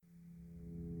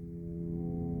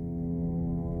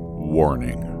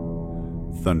Warning.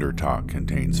 Thunder Talk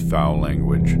contains foul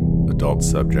language, adult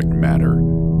subject matter,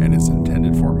 and is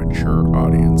intended for mature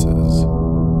audiences.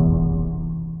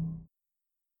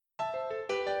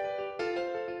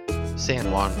 San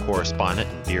Juan correspondent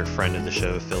and dear friend of the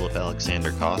show, Philip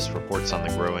Alexander Koss, reports on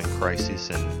the growing crisis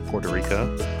in Puerto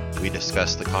Rico. We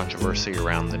discuss the controversy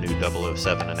around the new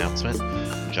 007 announcement.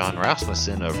 John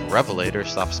Rasmussen of Revelator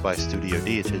stops by Studio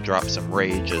D to drop some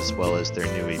rage as well as their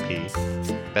new EP.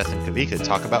 Beth and Kavika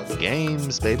talk about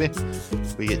games, baby.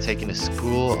 We get taken to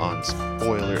school on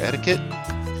spoiler etiquette.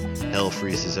 Hell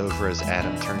freezes over as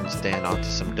Adam turns Dan onto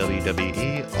some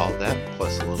WWE. All that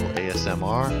plus a little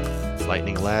ASMR.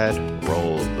 Lightning Lad,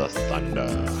 roll the thunder.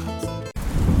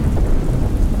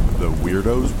 The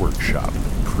Weirdos Workshop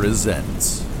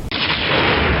presents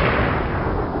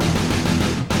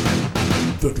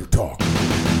Thunder Talk.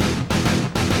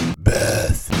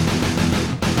 Beth.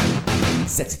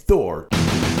 Sexy Thor.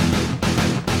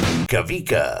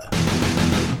 Kavika.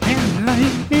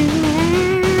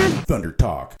 Thunder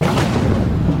Talk.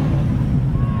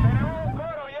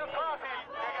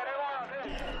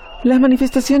 Las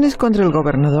manifestaciones contra el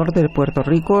gobernador de Puerto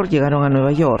Rico llegaron a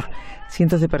Nueva York.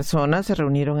 Cientos de personas se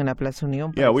reunieron en la Plaza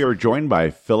Unión. Yeah, we are joined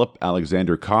by Philip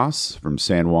Alexander Koss from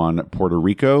San Juan, Puerto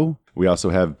Rico. We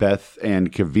also have Beth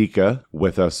and Kavika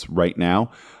with us right now.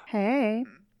 Hey.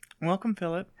 Welcome,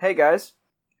 Philip. Hey, guys.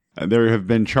 There have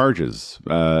been charges,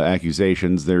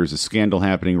 accusations. There's a scandal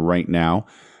happening right now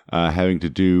having to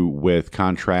do with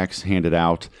contracts handed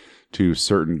out to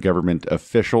certain government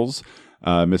officials,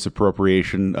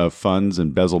 misappropriation of funds,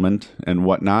 embezzlement, and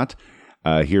whatnot.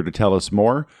 Here to tell us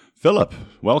more, Philip,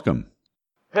 welcome.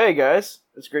 Hey, guys.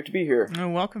 It's great to be here. Oh,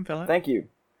 welcome, Philip. Thank you.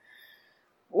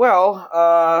 Well,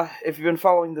 if you've been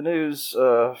following the news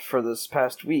for this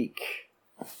past week,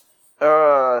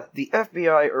 the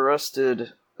FBI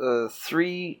arrested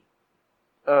three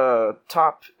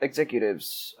top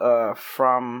executives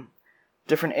from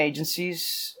different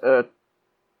agencies. One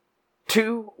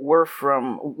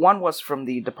was from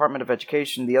the Department of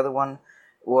Education, the other one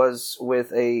was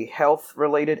with a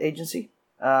health-related agency,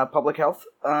 public health.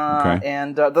 Okay.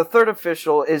 And the third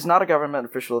official is not a government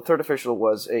official. The third official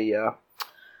was a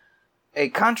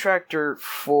contractor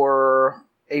for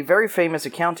a very famous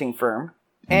accounting firm,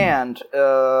 and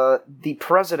the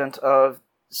president of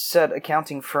said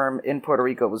accounting firm in Puerto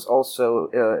Rico was also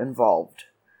involved.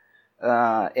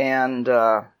 And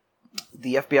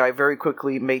the FBI very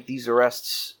quickly made these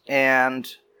arrests,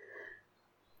 and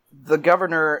the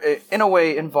governor, in a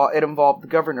way, it involved the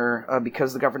governor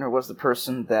because the governor was the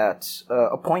person that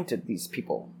appointed these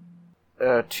people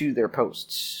to their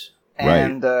posts.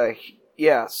 And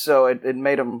so it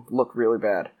made him look really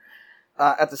bad.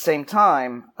 At the same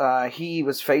time, he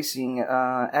was facing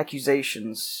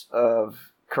accusations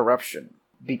of corruption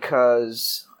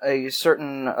because a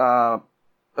certain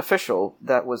official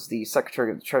that was the Secretary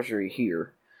of the Treasury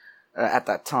here at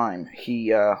that time,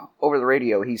 he over the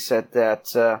radio he said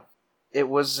that it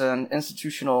was an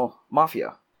institutional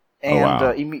mafia,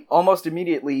 and almost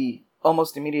immediately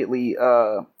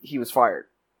he was fired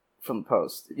from the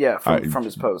post. Yeah, from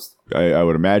his post. I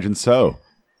would imagine so.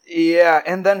 Yeah,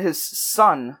 and then his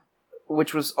son,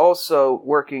 which was also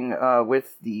working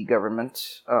with the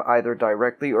government, either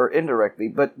directly or indirectly.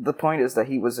 But the point is that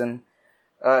he was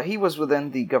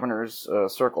within the governor's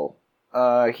circle.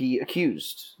 He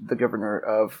accused the governor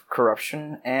of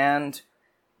corruption, and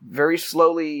very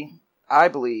slowly, I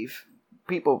believe,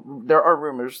 there are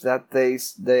rumors that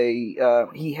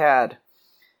he had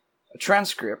a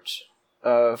transcript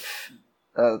of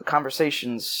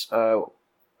conversations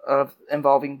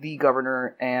involving the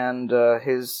governor and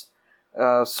his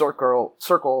circle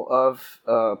of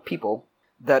people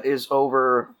that is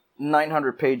over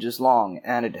 900 pages long,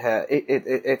 and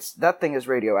it's that thing is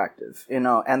radioactive,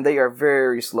 and they are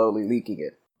very slowly leaking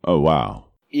it. Oh, wow.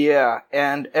 Yeah,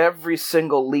 and every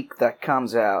single leak that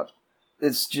comes out,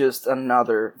 it's just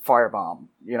another firebomb,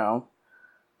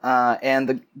 and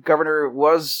the governor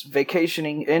was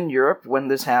vacationing in Europe when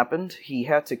this happened. He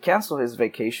had to cancel his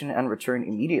vacation and return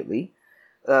immediately.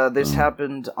 This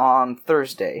happened on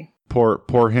Thursday.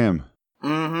 Poor him.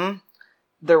 Mm-hmm.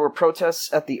 There were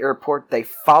protests at the airport. They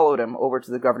followed him over to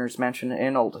the governor's mansion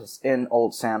in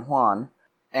Old San Juan.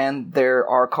 And there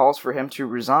are calls for him to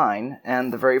resign.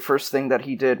 And the very first thing that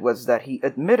he did was that he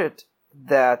admitted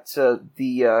that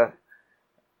the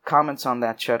comments on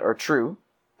that chat are true.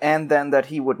 And then that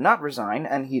he would not resign.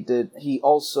 And he did. He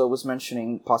also was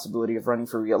mentioning possibility of running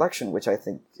for re-election, which I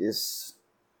think is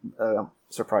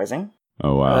surprising.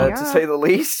 Oh, wow. To say the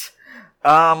least.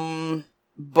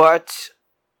 But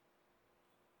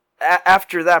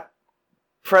after that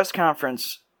press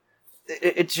conference,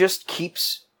 it just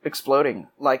keeps exploding.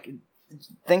 Like,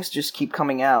 things just keep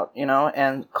coming out,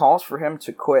 and calls for him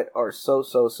to quit are so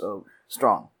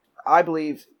strong. I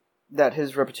believe that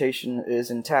his reputation is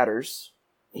in tatters.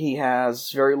 He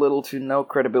has very little to no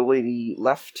credibility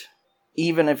left.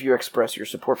 Even if you express your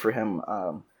support for him,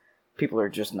 people are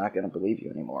just not going to believe you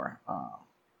anymore.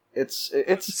 It's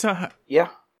yeah.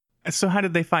 So how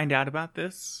did they find out about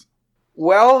this?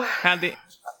 Well, how they?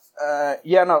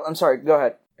 No, I'm sorry. Go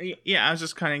ahead. Yeah, I was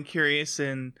just kind of curious.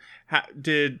 And how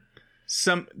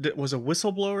was a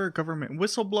whistleblower, government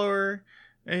whistleblower,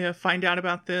 find out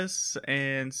about this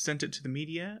and sent it to the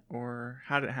media, or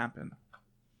how did it happen?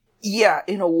 Yeah,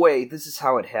 in a way, this is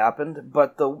how it happened.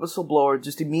 But the whistleblower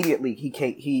just immediately he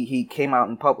came out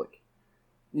in public.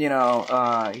 He didn't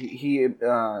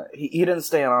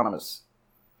stay anonymous.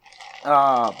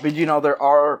 But there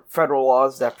are federal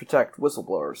laws that protect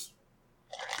whistleblowers.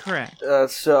 Correct.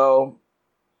 So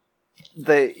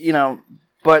they,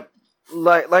 but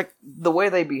like the way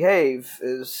they behave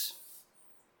is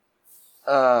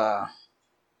not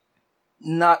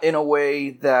in a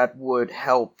way that would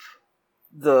help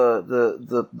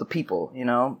the people.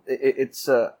 It's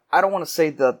I don't want to say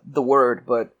the word,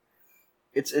 but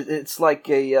it's like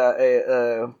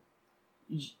a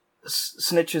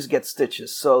snitches get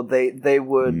stitches. So they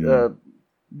would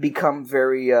become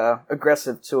very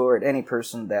aggressive toward any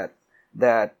person that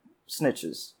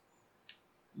snitches.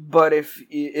 But if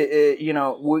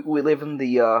we live in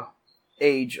the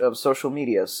age of social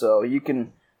media, so you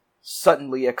can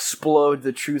suddenly explode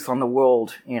the truth on the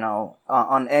world,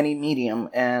 on any medium,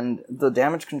 and the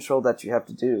damage control that you have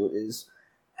to do is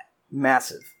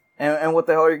massive. And what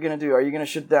the hell are you going to do? Are you going to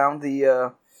shut down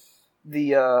the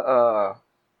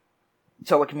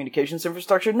telecommunications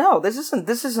infrastructure? No, this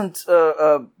isn't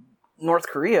North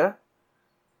Korea.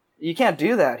 You can't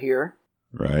do that here.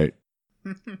 Right.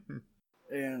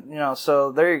 And,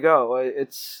 so there you go.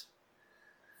 It's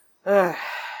a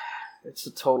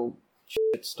total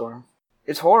shitstorm.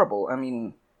 It's horrible. I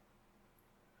mean,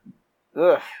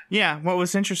 ugh. Yeah, what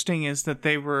was interesting is that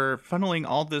they were funneling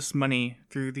all this money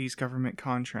through these government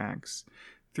contracts,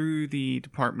 through the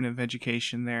Department of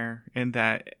Education there, and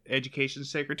that education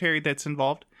secretary that's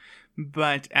involved.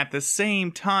 But at the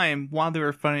same time, while they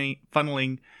were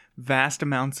funneling vast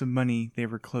amounts of money, they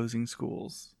were closing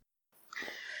schools.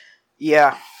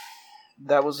 Yeah,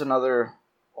 that was another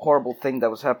horrible thing that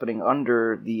was happening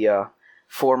under the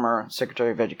former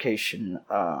Secretary of Education.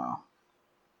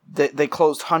 They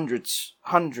closed hundreds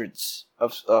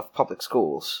of public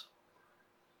schools,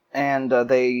 and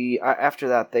after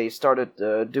that they started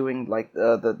doing like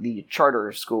the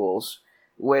charter schools,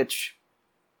 which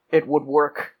it would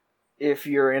work if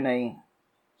you're in a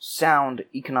sound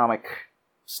economic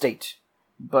state,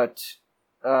 but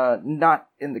not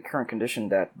in the current condition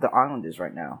that the island is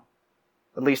right now.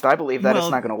 At least I believe that it's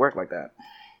not going to work like that.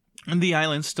 And the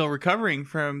island's still recovering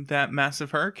from that massive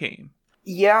hurricane.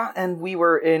 Yeah, and we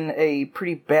were in a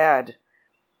pretty bad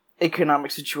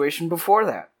economic situation before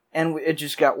that, and it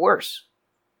just got worse.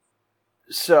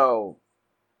 So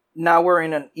now we're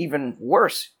in an even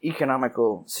worse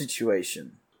economical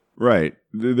situation. Right.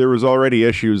 There was already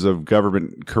issues of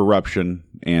government corruption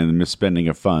and misspending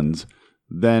of funds.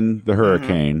 Then the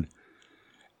hurricane.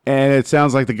 And it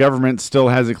sounds like the government still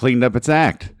hasn't cleaned up its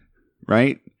act,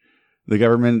 right? The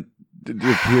government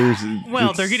appears...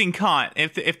 Well, they're getting caught.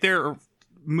 If they're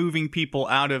moving people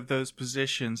out of those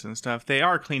positions and stuff, they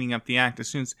are cleaning up the act as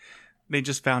soon as they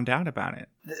just found out about it.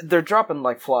 They're dropping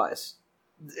like flies.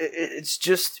 It's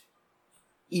just...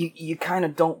 You kind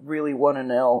of don't really want to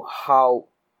know how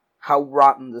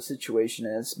rotten the situation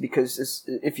is, because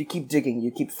if you keep digging,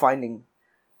 you keep finding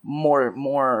more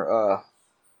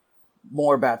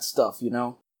bad stuff,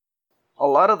 A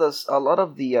lot of the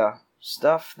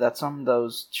stuff that's on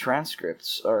those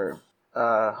transcripts are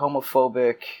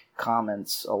homophobic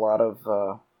comments, a lot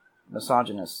of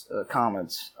misogynist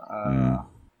comments,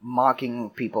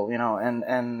 mocking people,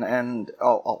 and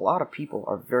a lot of people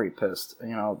are very pissed.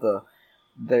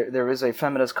 There is a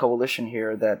feminist coalition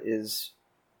here that is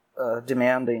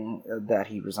demanding that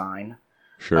he resign.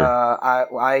 Sure.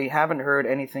 I haven't heard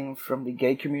anything from the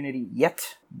gay community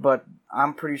yet, but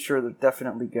I'm pretty sure they're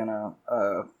definitely gonna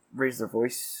raise their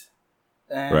voice.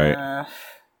 Right.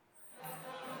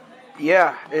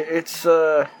 Yeah, it's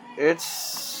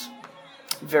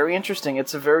very interesting.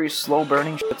 It's a very slow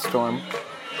burning shitstorm.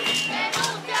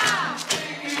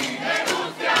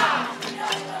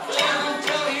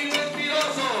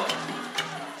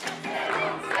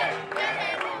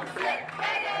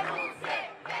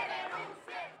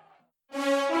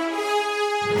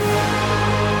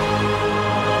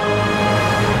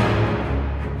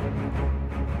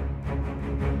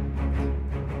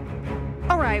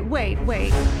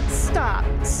 wait. Stop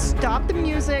the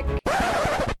music.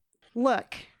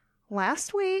 Look,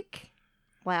 last week,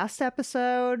 last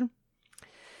episode,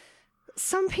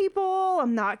 some people,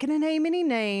 I'm not going to name any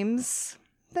names,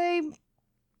 they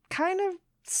kind of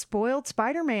spoiled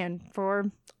Spider-Man for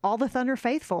all the Thunder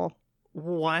Faithful.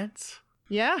 What?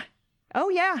 Yeah. Oh,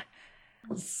 yeah.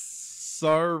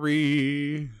 Sorry.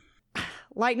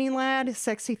 Lightning Lad,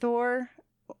 Sexy Thor,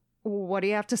 what do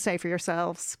you have to say for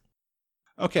yourselves?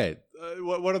 Okay,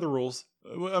 what are the rules?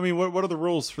 I mean, what are the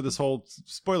rules for this whole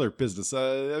spoiler business?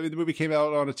 I mean, the movie came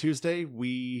out on a Tuesday.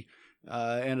 We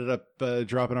ended up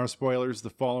dropping our spoilers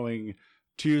the following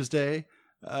Tuesday.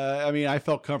 I mean, I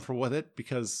felt comfortable with it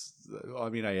because, I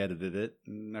mean, I edited it.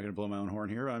 I'm not going to blow my own horn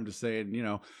here. I'm just saying, you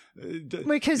know.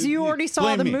 Because you already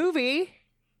saw the movie,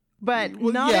 but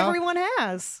not everyone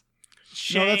has.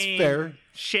 Shame. No, that's fair.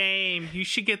 Shame. You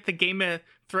should get the Game of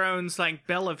Thrones, like,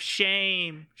 Bell of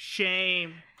Shame.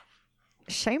 Shame.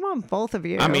 Shame on both of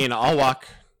you. I mean, I'll walk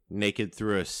naked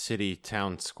through a city,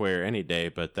 town, square any day,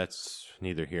 but that's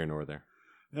neither here nor there.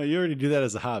 No, you already do that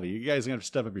as a hobby. You guys are going to have to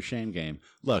step up your shame game.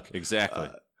 Look. Exactly.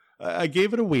 I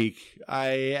gave it a week.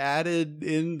 I added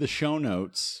in the show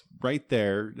notes right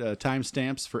there,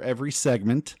 timestamps for every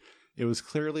segment. It was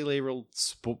clearly labeled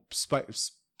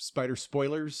Spider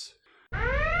Spoilers.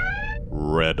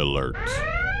 Red alert.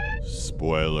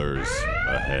 Spoilers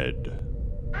ahead.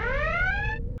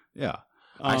 Yeah.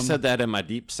 I said that in my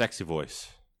deep, sexy voice.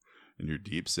 In your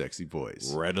deep, sexy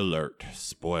voice. Red alert.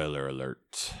 Spoiler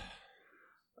alert.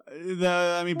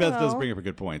 I mean, Beth does bring up a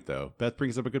good point, though. Beth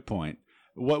brings up a good point.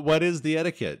 What is the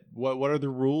etiquette? What are the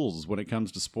rules when it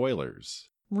comes to spoilers?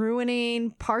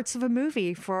 Ruining parts of a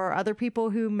movie for other people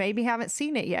who maybe haven't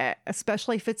seen it yet,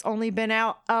 especially if it's only been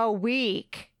out a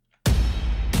week.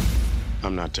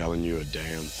 I'm not telling you a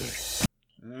damn thing.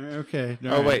 Okay.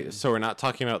 Oh, wait. So we're not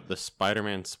talking about the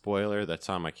Spider-Man spoiler that's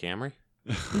on my Camry?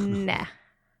 Nah.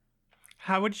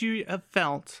 How would you have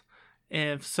felt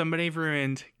if somebody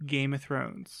ruined Game of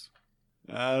Thrones?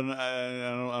 I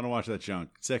don't watch that junk.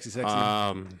 Sexy.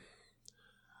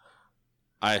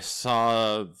 I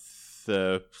saw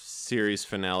the series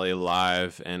finale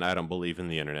live, and I don't believe in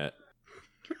the internet.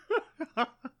 Well,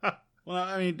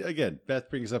 I mean, again, Beth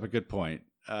brings up a good point.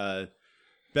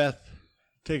 Beth,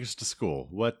 take us to school.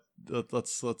 Let's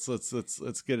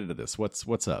get into this.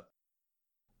 What's up?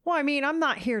 Well, I mean, I'm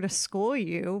not here to school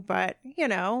you, but you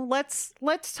know, let's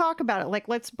talk about it. Like,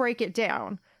 let's break it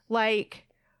down. Like,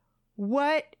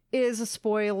 what is a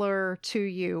spoiler to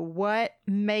you? What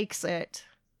makes it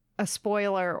a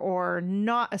spoiler or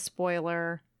not a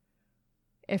spoiler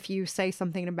if you say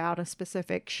something about a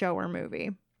specific show or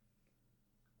movie?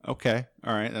 Okay.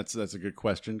 All right. That's a good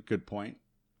question. Good point.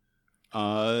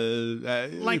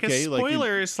 Like okay, a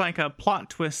spoiler is like a plot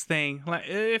twist thing. Like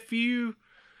if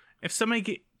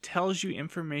somebody tells you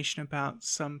information about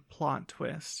some plot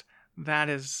twist, that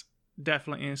is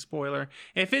definitely a spoiler.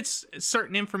 If it's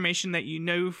certain information that you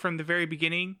know from the very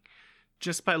beginning,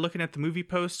 just by looking at the movie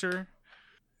poster,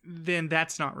 then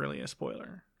that's not really a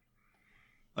spoiler.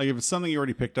 Like if it's something you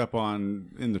already picked up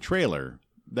on in the trailer,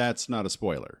 that's not a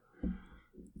spoiler.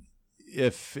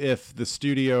 If the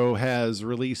studio has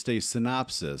released a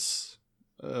synopsis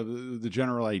of the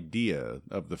general idea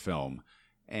of the film,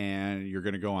 and you're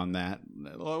going to go on that,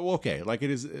 okay, like it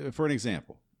is, for an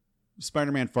example,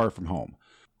 Spider-Man Far From Home.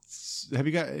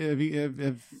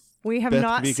 We have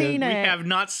not seen it. We have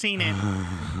not seen it.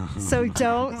 So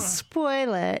don't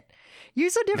spoil it.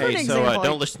 Use a different example. So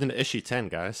don't listen to issue 10,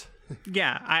 guys.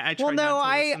 Yeah, I tried well, no, not to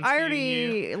I listen to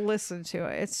already you. listened to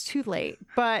it. It's too late,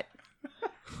 but...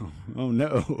 Oh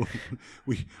no,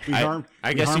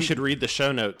 I guess you should read the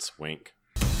show notes, wink.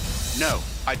 No,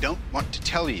 I don't want to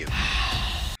tell you.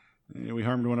 We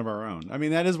harmed one of our own. I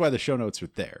mean, that is why the show notes are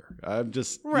there. I'm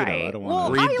just, right. I don't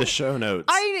want to read the show notes.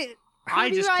 I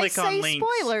just click on say links.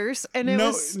 Spoilers, and it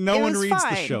was no it one was reads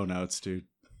fine. the show notes, dude.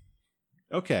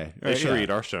 Okay, They should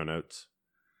read our show notes.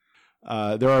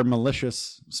 There are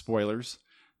malicious spoilers.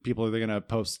 People are going to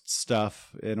post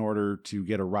stuff in order to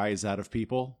get a rise out of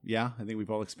people. Yeah, I think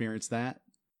we've all experienced that.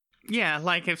 Yeah,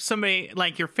 like if somebody,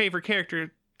 like your favorite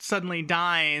character suddenly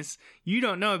dies, you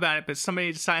don't know about it, but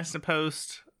somebody decides to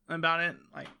post about it.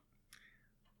 Like,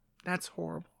 that's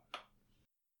horrible.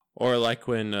 Or like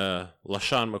when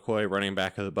LaShawn McCoy, running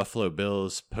back of the Buffalo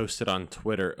Bills, posted on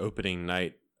Twitter opening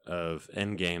night of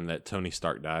Endgame that Tony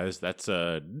Stark dies. That's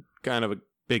a kind of a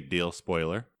big deal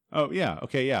spoiler. Oh, yeah.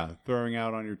 Okay, yeah. Throwing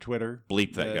out on your Twitter.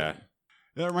 Bleep that guy.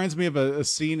 That reminds me of a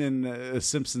scene in a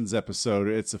Simpsons episode.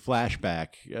 It's a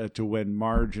flashback to when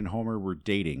Marge and Homer were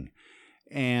dating.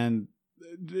 And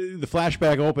the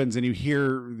flashback opens and you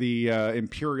hear the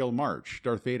Imperial March,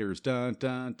 Darth Vader's dun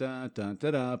dun dun dun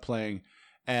dun dun playing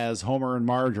as Homer and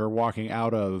Marge are walking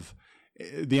out of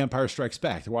The Empire Strikes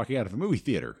Back. They're walking out of a movie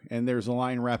theater, and there's a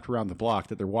line wrapped around the block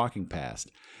that they're walking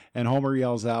past, and Homer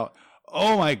yells out,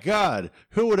 "Oh my God,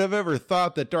 who would have ever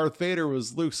thought that Darth Vader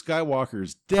was Luke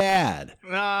Skywalker's dad?"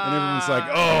 And everyone's like,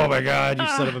 "Oh my God, you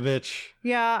son of a bitch."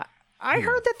 Yeah, I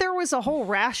heard that there was a whole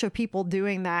rash of people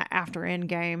doing that after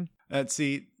Endgame.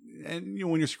 See, and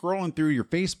when you're scrolling through your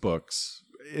Facebooks,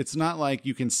 it's not like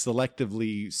you can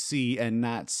selectively see and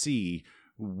not see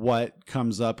what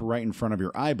comes up right in front of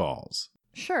your eyeballs.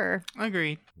 Sure.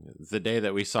 Agreed. The day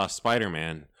that we saw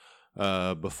Spider-Man,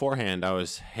 beforehand, I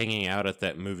was hanging out at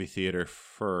that movie theater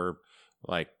for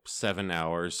like 7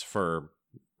 hours for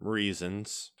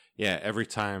reasons. Yeah, every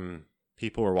time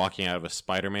people were walking out of a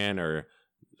Spider-Man or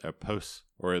a post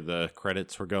or the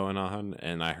credits were going on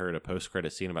and I heard a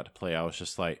post-credit scene about to play, I was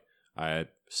just like, I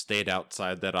stayed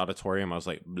outside that auditorium. I was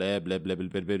like, blah, blah, blah, blah,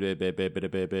 blah, blah, blah, blah, blah,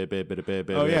 blah, blah, blah, blah, blah,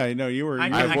 blah. Oh yeah, I know you were. I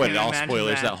I avoided can all imagine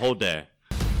spoilers that whole day.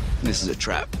 This is a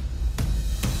trap.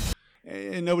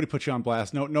 And nobody put you on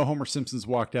blast. No Homer Simpson's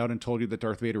walked out and told you that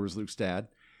Darth Vader was Luke's dad.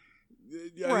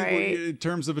 Right. In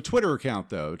terms of a Twitter account,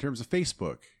 though, in terms of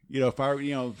Facebook, if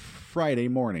I, Friday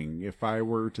morning, if I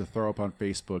were to throw up on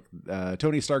Facebook,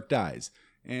 Tony Stark dies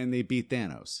and they beat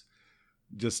Thanos,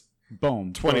 just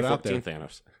boom, throw it out there. 2014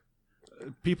 Thanos.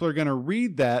 People are going to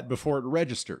read that before it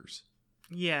registers.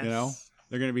 Yes.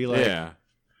 They're going to be like, Yeah.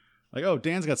 like, oh,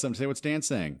 Dan's got something to say. What's Dan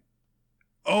saying?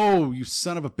 Oh, you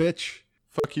son of a bitch.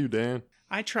 Fuck you, Dan.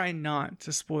 I try not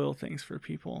to spoil things for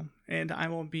people, and I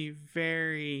will be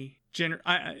very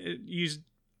I use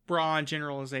broad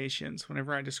generalizations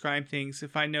whenever I describe things.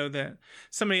 If I know that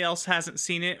somebody else hasn't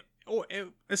seen it, or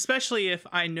especially if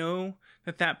I know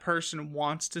that that person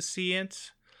wants to see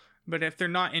it, but if they're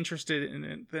not interested in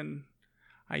it, then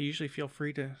I usually feel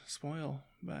free to spoil.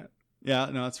 But Yeah,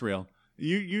 no, that's real.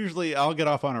 Usually I'll get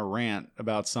off on a rant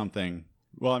about something.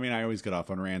 Well, I mean, I always get off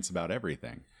on rants about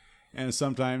everything. And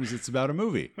sometimes it's about a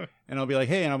movie. And I'll be like,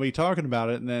 hey, and I'll be talking about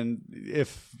it. And then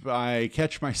if I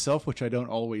catch myself, which I don't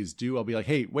always do, I'll be like,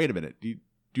 hey, wait a minute. Do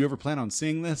you ever plan on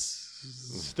seeing this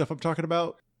stuff I'm talking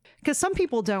about? Because some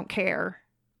people don't care.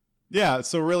 Yeah,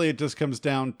 so really it just comes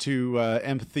down to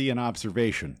empathy and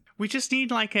observation. we just need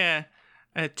like a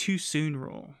too soon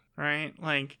rule, right?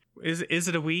 Like, is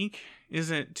it a week?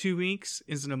 Is it 2 weeks?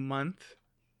 Is it a month?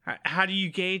 How do you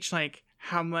gauge like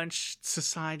how much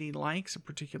society likes a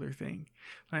particular thing?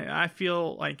 I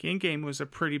feel like Endgame was a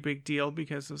pretty big deal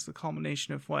because it was the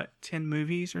culmination of 10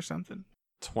 movies or something?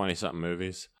 20-something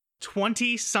movies.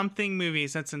 20-something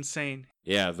movies. That's insane.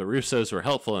 Yeah, the Russos were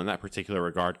helpful in that particular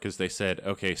regard because they said,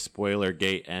 okay, spoiler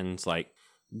gate ends like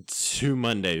 2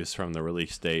 Mondays from the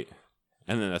release date.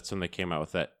 And then that's when they came out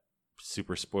with that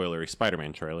super spoilery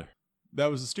Spider-Man trailer.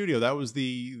 That was the studio. That was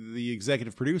the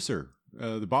executive producer,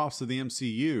 the boss of the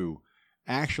MCU,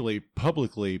 actually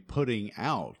publicly putting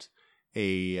out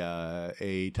a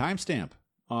timestamp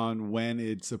on when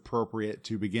it's appropriate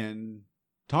to begin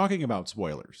talking about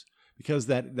spoilers. Because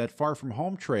that Far From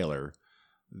Home trailer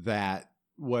that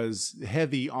was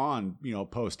heavy on,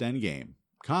 post Endgame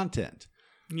content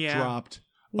dropped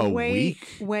a week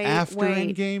after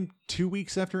Endgame, 2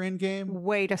 weeks after Endgame.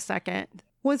 Wait a second.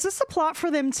 Was this a plot for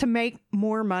them to make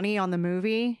more money on the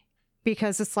movie?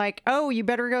 Because it's like, oh, you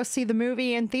better go see the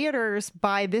movie in theaters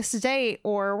by this date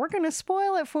or we're going to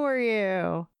spoil it for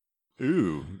you.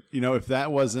 Ooh, if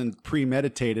that wasn't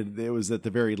premeditated, it was at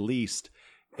the very least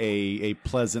a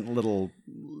pleasant little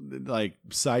like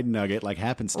side nugget, like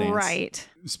happenstance. Right.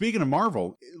 Speaking of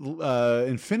Marvel,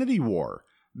 Infinity War,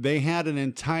 they had an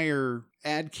entire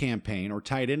ad campaign, or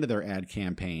tied into their ad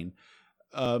campaign,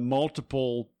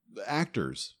 multiple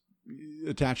actors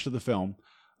attached to the film.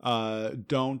 They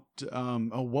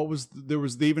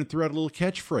even threw out a little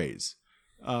catchphrase.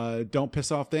 Don't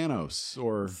piss off Thanos,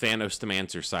 or Thanos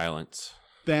demands your silence.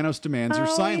 Thanos demands your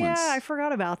silence. Yeah, I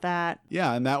forgot about that.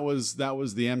 Yeah, and that was the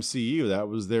MCU. That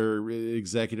was their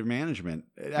executive management.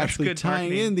 Actually tying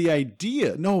marketing. in the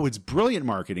idea. No, it's brilliant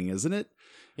marketing, isn't it?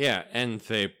 Yeah, and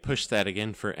they pushed that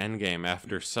again for Endgame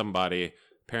after somebody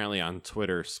apparently on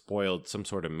Twitter spoiled some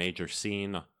sort of major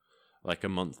scene like a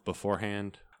month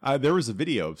beforehand. There was a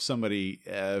video of somebody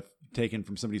taken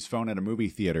from somebody's phone at a movie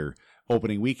theater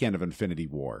opening weekend of Infinity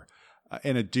War.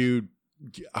 And a dude,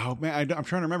 oh man, I'm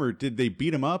trying to remember, did they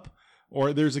beat him up?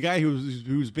 Or there's a guy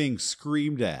who's being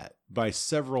screamed at by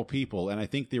several people, and I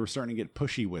think they were starting to get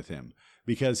pushy with him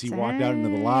because he walked out into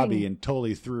the lobby and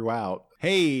totally threw out,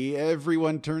 hey,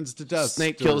 everyone turns to dust.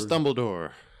 Snape kills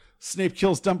Dumbledore. Snape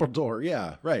kills Dumbledore,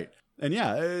 yeah, right. And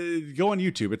yeah, go on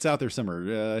YouTube. It's out there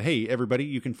somewhere. Hey, everybody,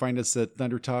 you can find us at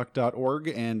thundertalk.org,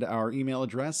 and our email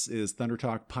address is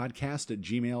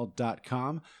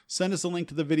thundertalkpodcast@gmail.com. Send us a link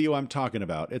to the video I'm talking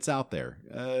about. It's out there.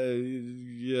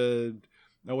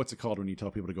 What's it called when you tell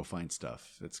people to go find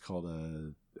stuff? It's called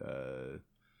not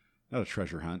a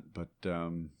treasure hunt, but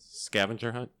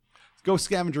Scavenger hunt. Go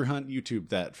scavenger hunt YouTube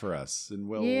that for us, and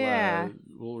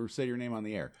we'll say your name on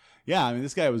the air. Yeah, I mean,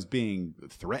 this guy was being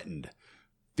threatened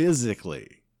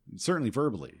physically, certainly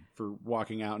verbally, for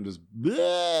walking out and just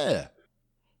bleh.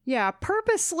 Yeah,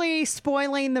 purposely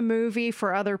spoiling the movie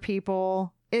for other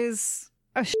people is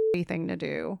a shitty thing to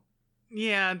do.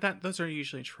 Yeah, those are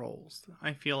usually trolls.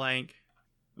 I feel like.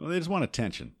 Well, they just want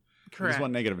attention. Correct. They just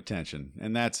want negative attention,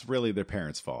 and that's really their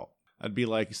parents' fault. I'd be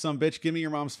like, "Some bitch, give me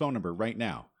your mom's phone number right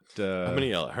now." I'm gonna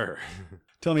yell at her.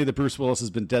 Tell me that Bruce Willis has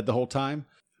been dead the whole time,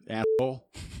 asshole.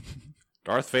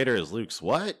 Darth Vader is Luke's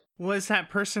what? Was that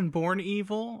person born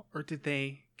evil, or did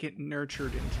they get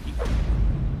nurtured into evil?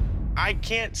 I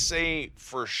can't say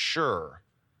for sure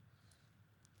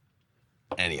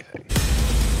anything.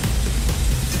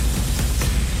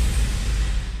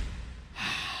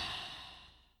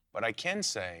 But I can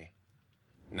say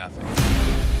nothing.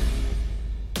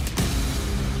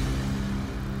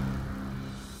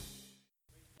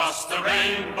 Across the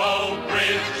rainbow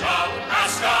bridge of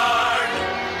Asgard,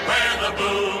 where the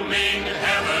booming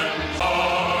heavens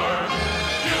soar,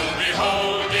 you'll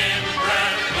behold in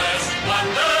breathless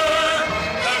wonder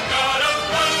the god of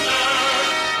thunder,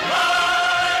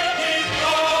 mighty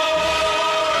Thor.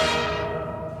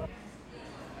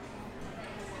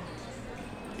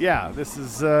 Yeah, this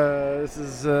is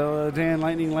Dan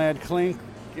Lightning Lad Klink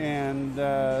and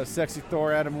Sexy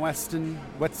Thor Adam Weston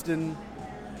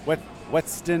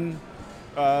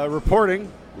reporting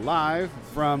live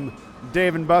from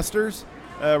Dave and Buster's.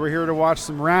 We're here to watch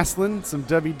some wrestling, some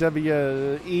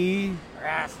WWE.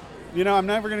 You know, I'm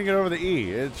never going to get over the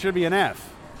E. It should be an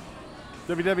F.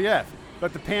 WWF.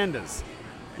 But the pandas.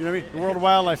 You know what I mean? The World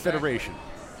Wildlife Federation.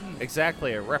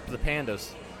 Exactly. Rep the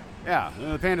pandas. Yeah,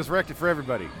 the pandas wrecked it for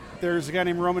everybody. There's a guy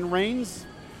named Roman Reigns.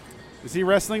 Is he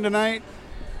wrestling tonight?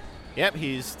 Yep,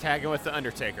 he's tagging with The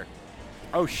Undertaker.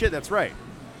 Oh, shit, that's right.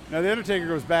 Now, The Undertaker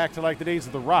goes back to, like, the days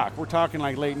of The Rock. We're talking,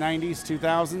 like, late 90s,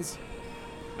 2000s.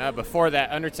 Before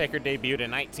that, Undertaker debuted in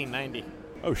 1990.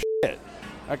 Oh, shit.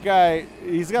 That guy,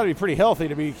 he's got to be pretty healthy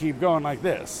to keep going like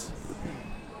this.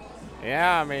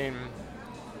 Yeah, I mean,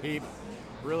 he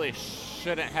really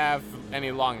shouldn't have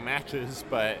any long matches,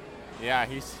 but, yeah,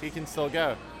 he can still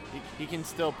go. He can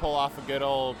still pull off a good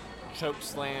old choke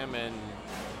slam and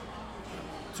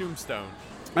tombstone.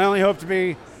 I only hope to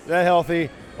be that healthy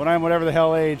when I'm whatever the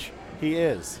hell age he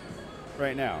is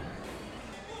right now.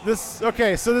 So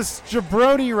this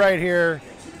jabroni right here,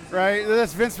 right?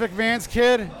 That's Vince McMahon's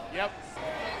kid? Yep.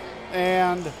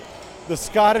 And the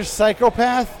Scottish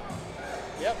psychopath?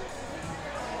 Yep.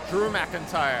 Drew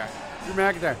McIntyre.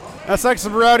 That's like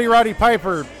some Roddy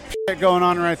Piper shit going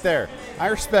on right there. I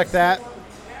respect that.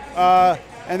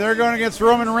 And they're going against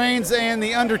Roman Reigns and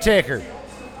The Undertaker.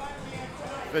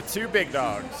 The two big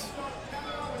dogs.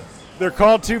 They're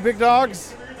called two big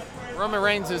dogs? Roman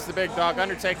Reigns is the big dog.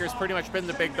 Undertaker's pretty much been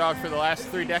the big dog for the last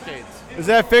 3 decades. Is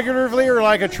that figuratively or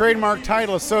like a trademark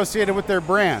title associated with their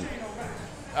brand?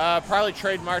 Probably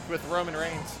trademarked with Roman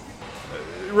Reigns.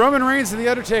 Roman Reigns and The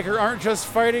Undertaker aren't just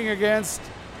fighting against,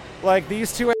 like,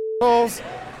 these two assholes.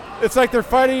 It's like they're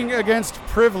fighting against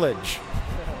privilege.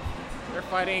 They're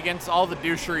fighting against all the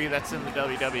douchery that's in the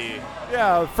WWE.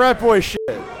 Yeah, frat boy shit.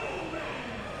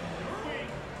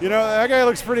 You know, that guy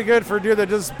looks pretty good for a dude that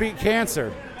just beat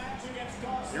cancer.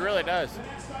 He really does.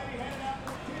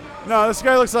 No, this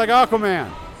guy looks like Aquaman.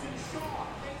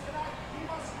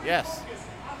 Yes.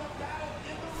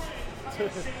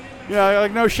 Yeah,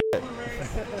 like no shit.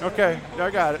 Okay, I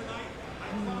got it.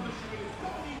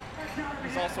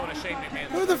 He's also in a Shane McMahon.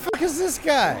 Who the fuck is this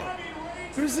guy?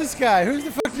 Who's this guy? Who's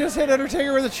the fuck just hit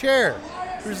Undertaker with a chair?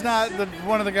 Who's not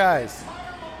one of the guys?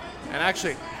 And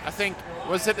actually, I think,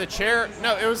 was it the chair?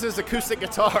 No, it was his acoustic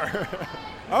guitar.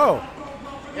 Oh.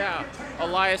 Yeah.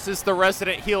 Elias is the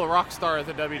resident heel rock star of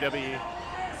the WWE.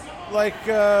 Like,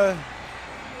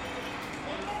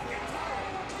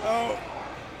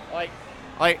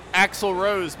 Like Axl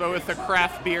Rose, but with a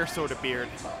craft beer sort of beard.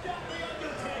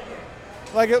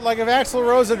 Like if Axl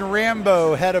Rose and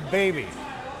Rambo had a baby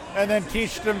and then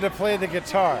teach them to play the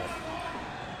guitar.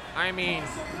 I mean,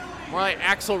 more like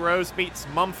Axl Rose beats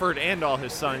Mumford and all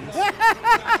his sons.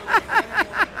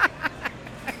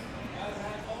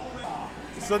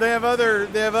 So they have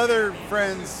other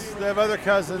friends, they have other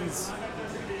cousins,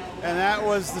 and that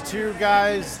was the two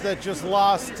guys that just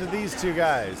lost to these two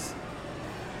guys.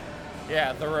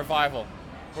 Yeah, the Revival,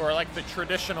 who are like the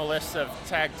traditionalists of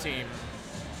tag team.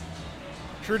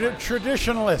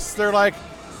 Traditionalists. They're like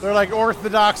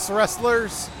orthodox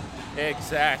wrestlers.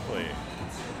 Exactly.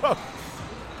 Oh.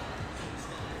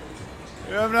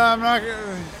 Yeah, I'm not.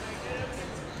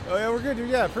 Oh yeah, we're good.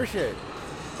 Yeah, appreciate it.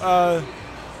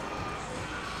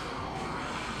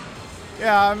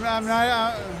 Yeah, I'm not.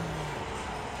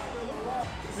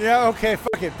 Yeah, okay,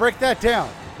 fuck it. Break that down.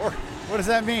 Or what does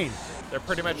that mean? They're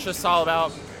pretty much just all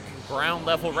about ground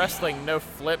level wrestling. No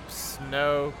flips,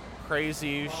 no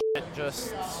crazy shit,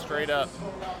 just straight up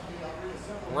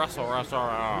wrestle.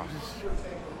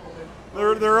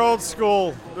 They're old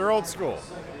school. They're old school.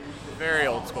 Very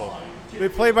old school. They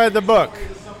play by the book.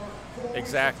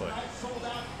 Exactly.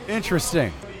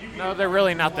 Interesting. No, they're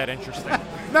really not that interesting.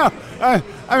 No, I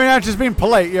mean, I'm just being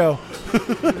polite, yo.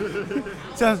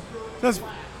 sounds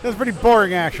pretty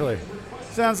boring, actually.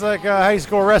 Sounds like a high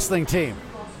school wrestling team.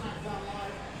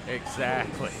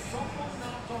 Exactly.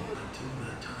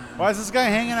 Why is this guy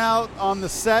hanging out on the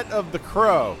set of The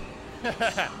Crow?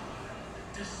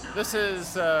 This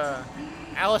is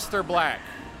Aleister Black.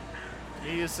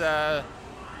 He's a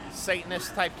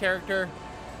Satanist type character,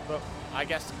 but I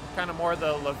guess kind of more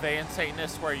the LaVeyan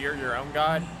Satanist where you're your own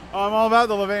god. Oh, I'm all about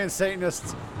the LaVeyan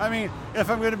Satanists. I mean, if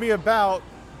I'm going to be about,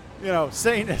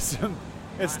 Satanism,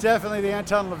 it's definitely the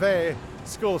Anton LaVey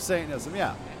school of Satanism,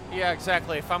 yeah. Yeah,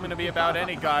 exactly. If I'm going to be about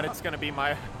any god, it's going to be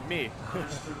me.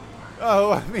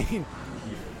 Oh, I mean,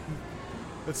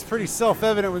 it's pretty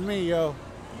self-evident with me, yo.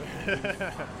 You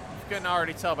couldn't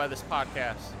already tell by this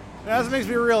podcast. That's what makes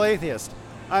me a real atheist.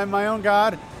 I'm my own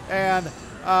god, and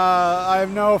I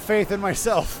have no faith in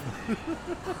myself.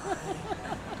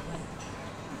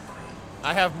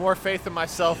 I have more faith in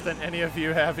myself than any of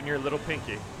you have in your little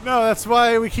pinky. No, that's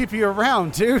why we keep you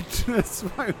around, dude. That's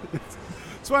why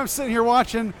I'm sitting here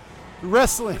watching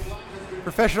wrestling,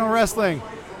 professional wrestling,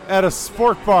 at a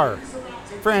sport bar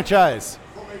franchise.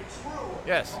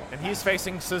 Yes, and he's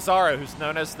facing Cesaro, who's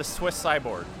known as the Swiss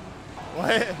Cyborg.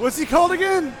 What? What's he called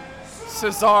again?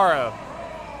 Cesaro.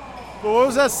 But what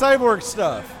was that cyborg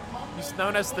stuff? He's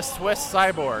known as the Swiss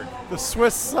Cyborg. The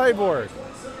Swiss Cyborg.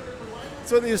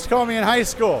 That's what they used to call me in high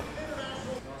school.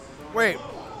 Wait,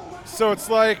 so it's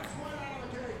like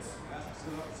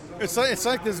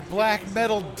this black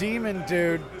metal demon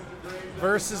dude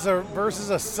versus a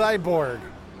cyborg.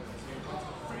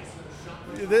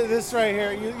 This right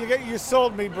here, you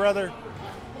sold me, brother.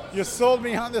 You sold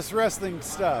me on this wrestling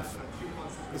stuff.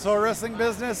 This whole wrestling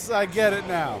business, I get it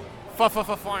now.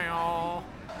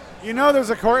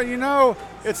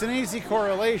 It's an easy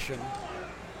correlation.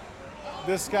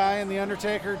 This guy and The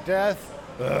Undertaker, death,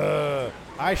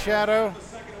 eyeshadow.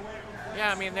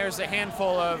 Yeah, I mean, there's a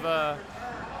handful of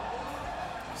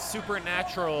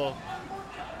supernatural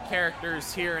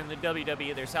characters here in the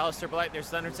WWE. There's Aleister Black, there's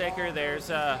The Undertaker,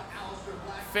 there's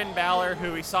Finn Balor,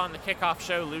 who we saw in the kickoff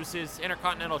show lose his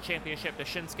Intercontinental Championship to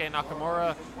Shinsuke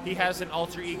Nakamura. He has an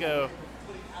alter ego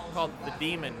called the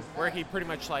Demon, where he pretty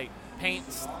much like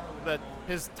paints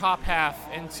his top half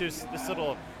into this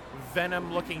little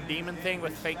Venom-looking demon thing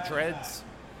with fake dreads.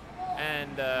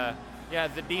 And the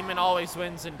Demon always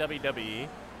wins in WWE.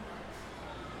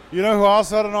 You know who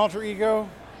also had an alter ego?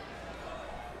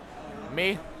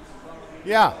 Me?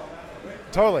 Yeah,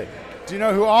 totally. Do you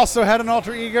know who also had an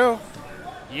alter ego?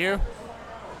 You?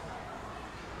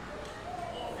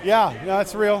 Yeah, no,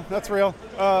 that's real. That's real.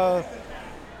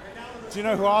 Do you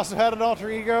know who also had an alter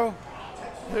ego?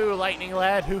 Who, Lightning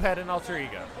Lad? Who had an alter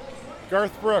ego?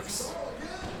 Garth Brooks.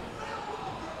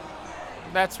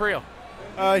 That's real.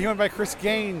 He went by Chris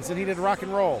Gaines, and he did rock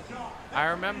and roll. I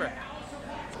remember.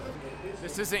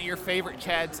 This isn't your favorite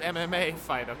Chad's MMA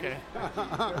fight, okay?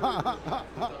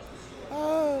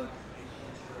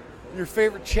 Your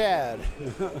favorite Chad.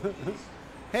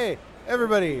 Hey,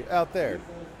 everybody out there,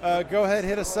 go ahead,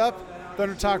 hit us up,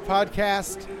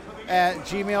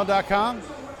 thundertalkpodcast@gmail.com,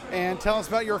 and tell us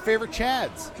about your favorite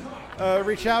Chads.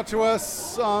 Reach out to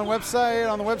us on the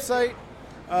website.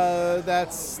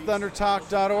 That's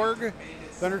thundertalk.org.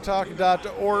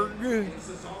 Thundertalk.org.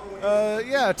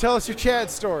 Tell us your Chad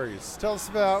stories. We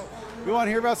want to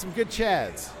hear about some good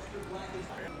Chads.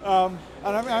 And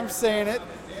I'm saying it.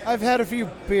 I've had a few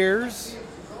beers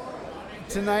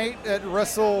tonight at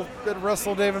Wrestle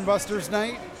Dave and Buster's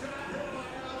night.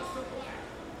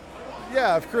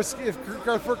 Yeah, if Chris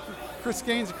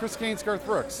Gaines, Garth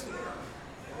Brooks.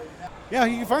 Yeah,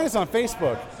 you can find us on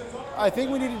Facebook. I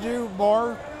think we need to do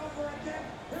more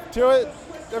to it,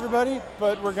 everybody,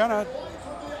 but we're gonna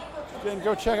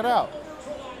go check it out.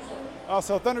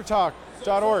 Also,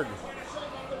 thundertalk.org.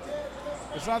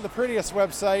 It's not the prettiest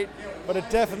website, but it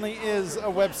definitely is a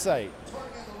website.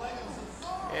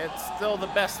 It's still the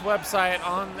best website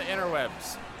on the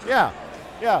interwebs. Yeah.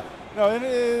 No,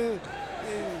 the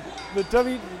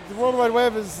World Wide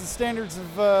Web the standards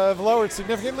have lowered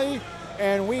significantly,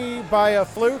 and we, by a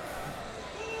fluke,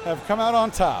 have come out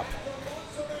on top.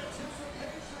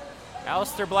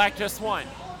 Aleister Black just won.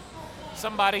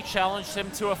 Somebody challenged him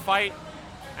to a fight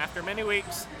after many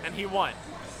weeks, and he won.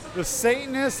 The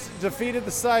Satanist defeated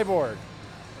the Cyborg.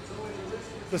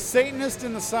 The Satanist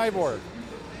and the Cyborg.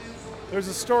 There's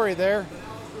a story there.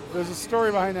 There's a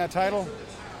story behind that title.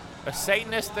 A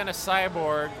Satanist and a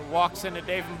cyborg walks into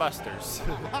Dave & Buster's.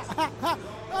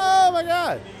 Oh my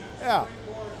God! Yeah.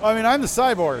 I mean, I'm the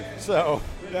Cyborg, so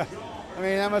yeah. I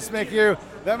mean, that must make you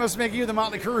the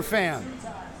Motley Crue fan.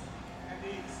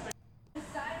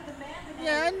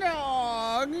 Yeah,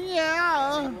 dog.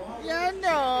 Yeah,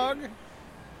 dog.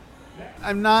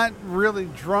 I'm not really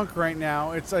drunk right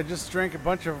now. I just drank a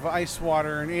bunch of ice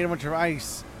water and ate a bunch of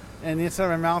ice, and the inside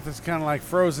of my mouth is kind of like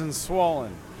frozen,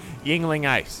 swollen. Yingling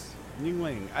Ice.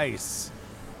 Yingling Ice.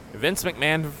 Vince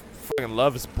McMahon fucking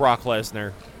loves Brock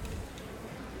Lesnar.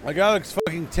 My guy looks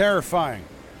fucking terrifying.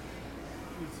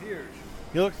 He's huge.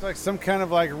 He looks like some kind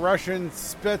of like Russian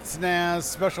Spetsnaz,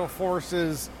 Special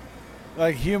Forces,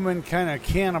 like human kind of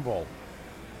cannibal.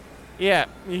 Yeah,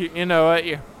 you know,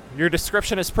 your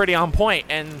description is pretty on point,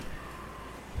 and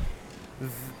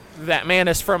that man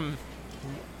is from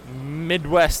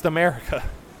Midwest America.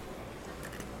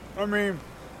 I mean,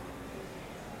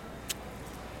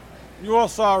 you all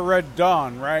saw Red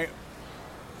Dawn, right?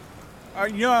 I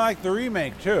like the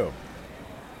remake too.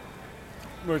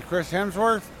 With Chris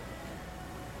Hemsworth.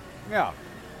 Yeah.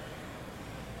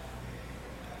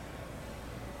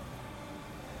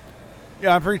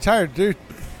 Yeah, I'm pretty tired, dude.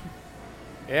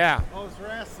 Yeah.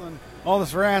 All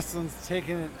this wrestling's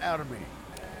taking it out of me.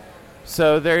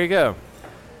 So there you go.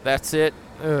 That's it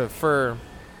for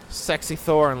Sexy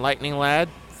Thor and Lightning Lad.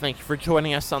 Thank you for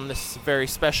joining us on this very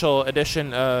special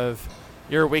edition of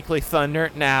Your Weekly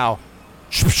Thunder. Now,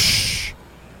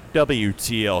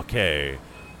 WTLK,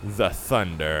 the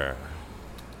Thunder.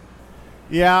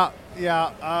 Yeah.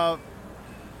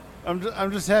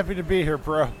 I'm just happy to be here,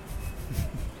 bro.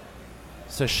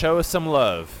 So show us some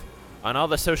love on all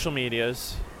the social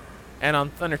medias and on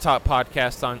Thunder Talk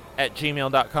Podcast at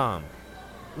gmail.com.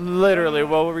 Literally,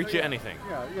 we'll reach you anything.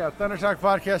 Yeah. Thunder Talk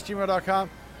Podcast, gmail.com.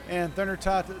 And Thunder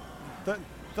Tot.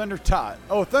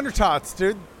 Oh, Thunder Tots,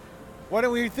 dude. Why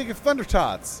don't we think of Thunder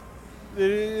Tots?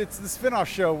 It's the spin-off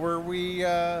show where we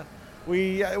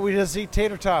just eat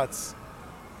tater tots.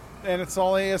 And it's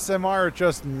all ASMR,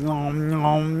 just nom,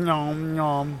 nom, nom,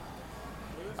 nom.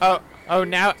 Oh,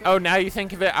 now you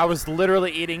think of it, I was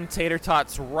literally eating tater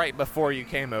tots right before you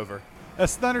came over.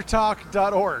 That's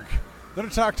thundertalk.org.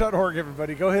 Thundertalk.org,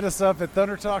 everybody. Go hit us up at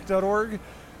thundertalk.org.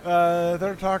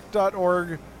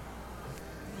 Thundertalk.org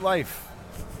life.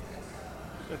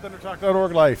 At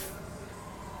thundertalk.org life.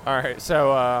 All right,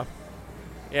 so,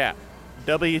 yeah.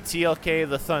 WTLK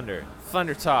the Thunder.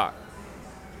 Thunder Talk.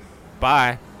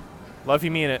 Bye. Love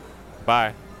you, mean it.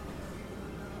 Bye.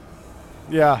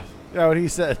 Yeah, what he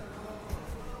said.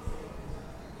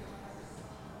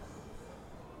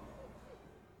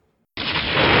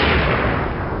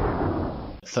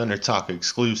 Thunder Talk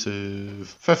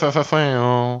exclusive.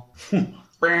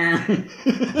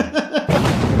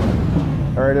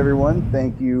 All right, everyone.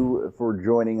 Thank you for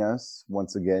joining us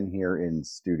once again here in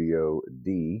Studio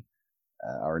D.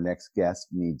 Our next guest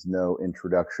needs no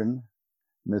introduction.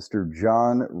 Mr.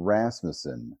 John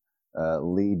Rasmussen,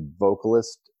 lead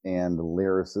vocalist and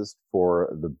lyricist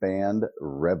for the band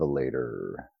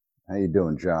Revelator. How you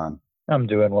doing, John? I'm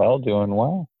doing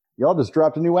well. Y'all just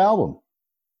dropped a new album.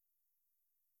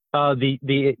 The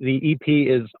EP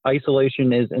is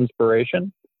Isolation is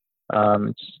Inspiration.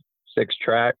 It's 6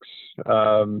 tracks,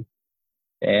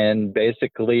 and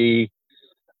basically,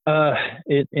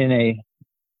 in a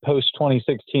post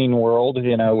 2016 world,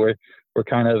 you know, we're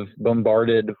kind of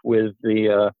bombarded with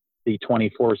the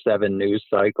 24/7 news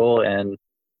cycle, and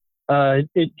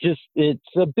it's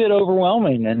a bit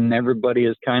overwhelming, and everybody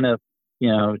is kind of, you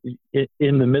know,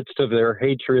 in the midst of their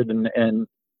hatred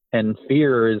and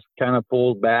fear is kind of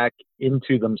pulled back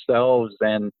into themselves,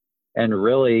 and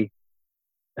really,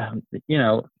 you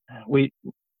know,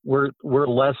 we're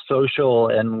less social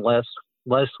and less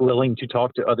willing to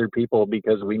talk to other people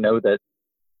because we know that,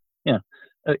 you know,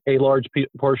 a large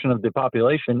portion of the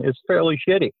population is fairly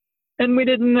shitty, and we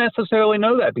didn't necessarily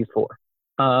know that before.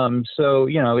 So,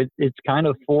 you know, it's kind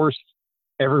of forced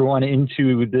everyone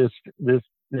into this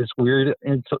weird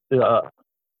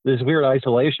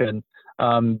isolation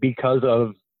because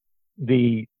of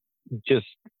the just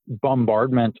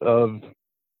bombardment of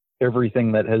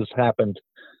everything that has happened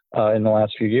in the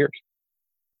last few years.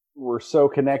 We're so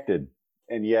connected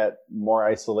and yet more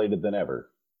isolated than ever.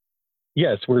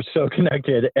 Yes, we're so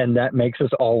connected, and that makes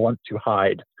us all want to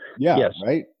hide. Yeah, yes.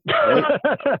 Right.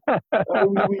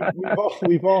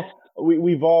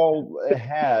 We've all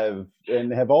have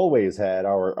and have always had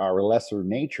our lesser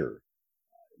nature.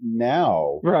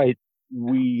 Now, right?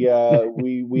 We have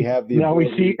the now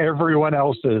ability. We see everyone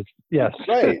else's. Yes,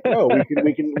 right. No,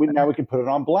 we can put it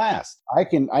on blast. I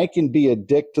can be a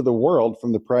dick to the world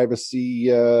from the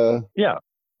privacy.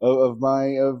 Of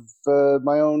my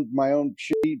own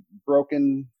shitty,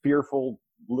 broken, fearful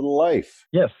little life.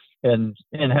 Yes, and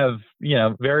have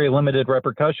very limited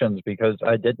repercussions because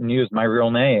I didn't use my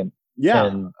real name. Yeah.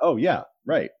 And,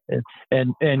 right.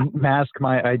 And mask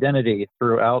my identity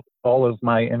throughout all of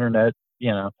my internet,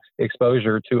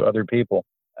 exposure to other people.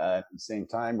 At the same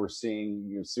time, we're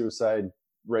seeing suicide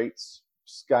rates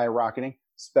skyrocketing,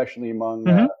 especially among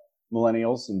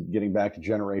millennials, and getting back to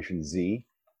Generation Z.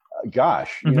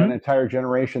 An entire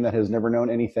generation that has never known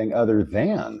anything other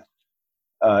than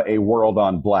a world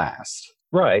on blast.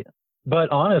 Right.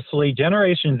 But honestly,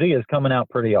 Generation Z is coming out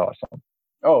pretty awesome.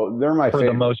 Oh, they're my favorite.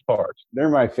 For the most part. They're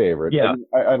my favorite. Yeah.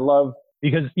 I love...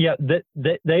 Because,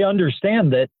 they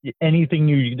understand that anything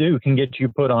you do can get you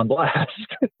put on blast.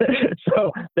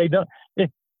 So they don't...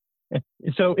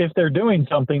 So if they're doing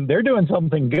something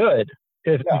good.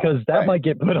 Because that might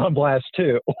get put on blast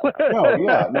too.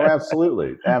 No,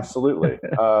 absolutely. I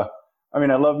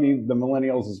love the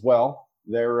millennials as well.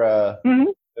 They're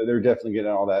definitely getting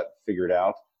all that figured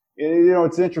out.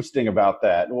 It's interesting about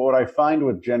that. What I find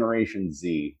with Generation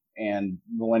Z and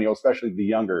millennials, especially the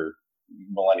younger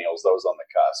millennials, those on the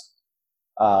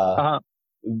cusp,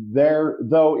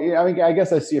 I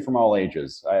guess I see it from all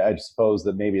ages. I suppose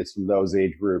that maybe it's from those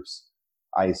age groups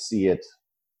I see it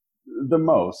the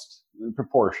most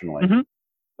proportionally.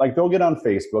 Like they'll get on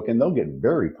Facebook and they'll get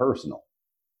very personal.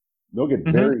 They'll get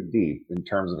very deep in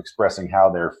terms of expressing how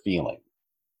they're feeling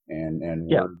and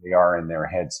where they are in their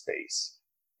headspace.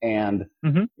 And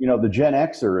the Gen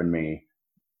Xer in me,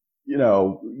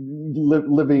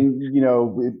 living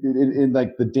in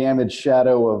like the damaged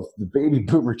shadow of the baby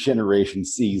boomer generation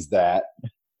sees that,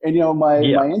 and my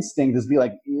instinct is to be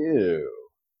like, ew.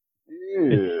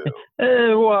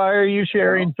 Why are you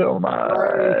sharing so much?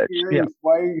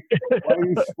 Why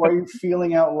are you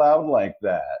feeling out loud like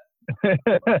that? But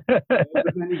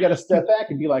then you got to step back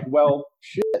and be like, well,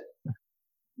 shit.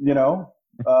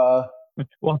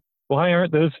 Well, why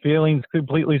aren't those feelings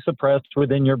completely suppressed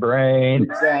within your brain?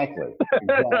 Exactly.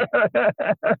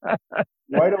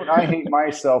 Why don't I hate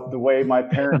myself the way my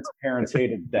parents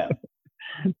hated them?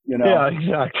 Yeah,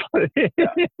 exactly.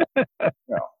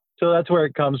 Yeah. So that's where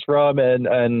it comes from,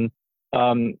 and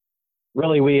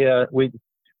really we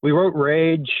wrote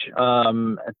Rage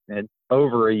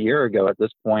over a year ago at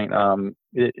this point.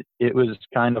 It was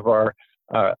kind of our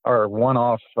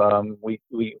one-off. We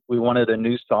wanted a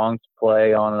new song to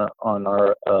play on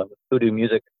our Hoodoo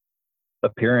Music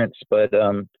appearance, but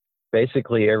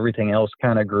basically everything else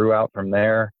kind of grew out from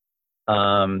there.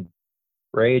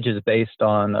 Rage is based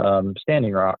on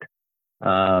Standing Rock.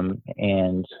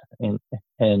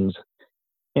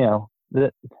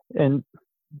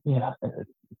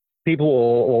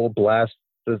 People will blast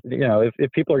this,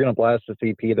 if people are going to blast this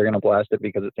EP, they're going to blast it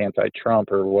because it's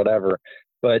anti-Trump or whatever,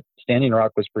 but Standing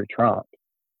Rock was pre-Trump.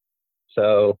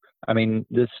 So,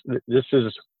 this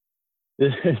is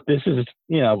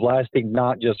blasting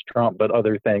not just Trump, but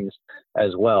other things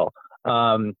as well.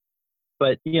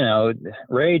 But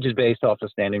Rage is based off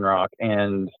of Standing Rock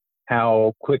and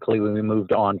how quickly we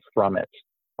moved on from it,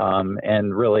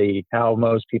 and really how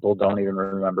most people don't even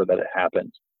remember that it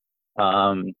happened.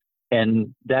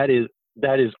 And that is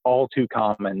all too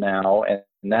common now, and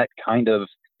that kind of,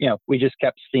 we just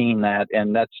kept seeing that,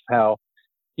 and that's how,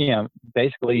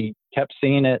 basically kept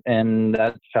seeing it, and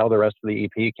that's how the rest of the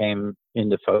EP came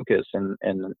into focus, and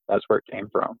that's where it came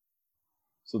from.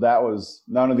 So that was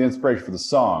not only the inspiration for the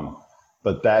song,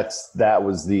 but that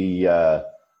was the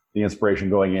inspiration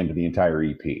going into the entire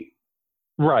EP.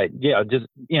 Right. Yeah. Just,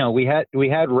 we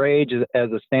had Rage as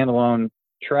a standalone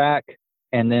track,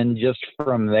 and then just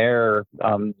from there,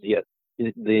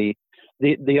 the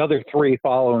other three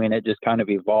following it just kind of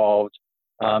evolved.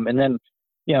 And then,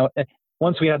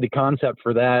 once we had the concept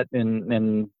for that,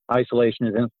 and Isolation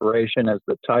is Inspiration as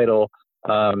the title,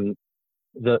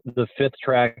 the fifth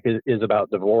track is about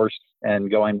divorce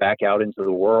and going back out into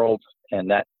the world, and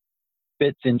that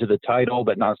fits into the title,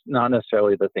 but not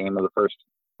necessarily the theme of the first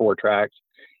four tracks.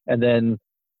 And then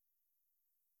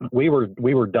we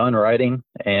were done writing,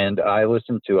 and I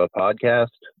listened to a podcast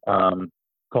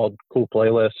called Cool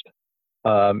Playlist,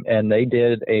 and they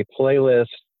did a playlist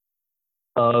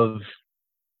of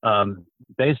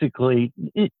basically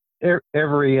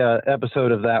every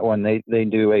episode of that one. They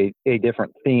do a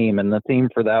different theme, and the theme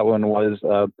for that one was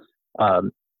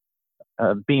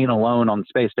being alone on the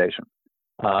space station.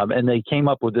 And they came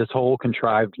up with this whole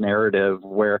contrived narrative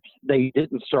where they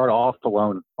didn't start off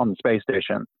alone on the space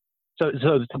station. So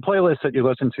the playlist that you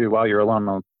listen to while you're alone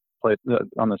on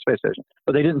the space station,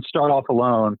 but they didn't start off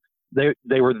alone.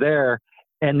 They were there,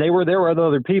 and they were there with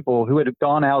other people who had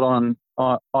gone out on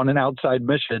an outside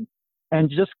mission and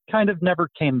just kind of never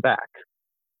came back.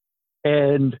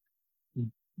 And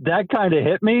that kind of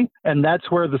hit me, and that's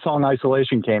where the song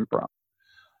Isolation came from.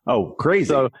 Oh, crazy.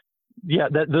 So, yeah,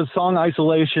 the song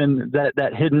Isolation,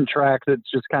 that hidden track that's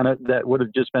just kind of, that would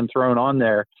have just been thrown on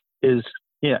there is,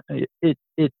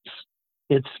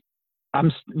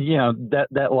 I'm,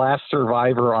 that last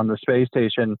survivor on the space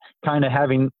station, kind of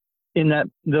having in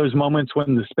those moments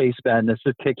when the space madness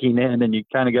is kicking in, and you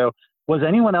kind of go, was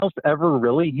anyone else ever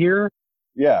really here?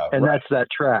 Yeah. And right. That's that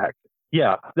track.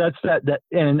 Yeah. That's that,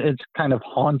 and it's kind of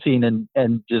haunting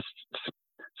and just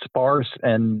sparse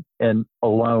and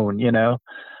alone,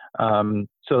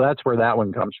 so that's where that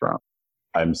one comes from.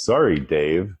 I'm sorry,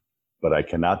 Dave, but I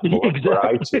cannot pull up for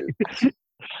iTunes.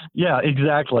 Yeah,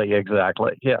 exactly.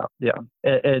 Yeah.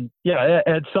 And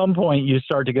at some point you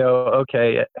start to go,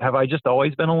 okay, have I just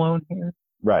always been alone here?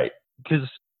 Right. Because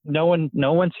no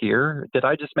one's here. Did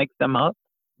I just make them up?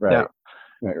 Right.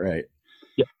 Yeah. Right.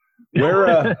 Yeah.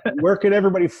 Where can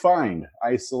everybody find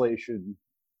Isolation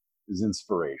is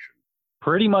Inspiration?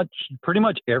 Pretty much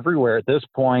everywhere at this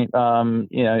point. You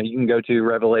can go to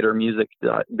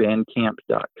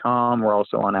revelatormusic.bandcamp.com. We're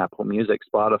also on Apple Music,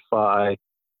 Spotify,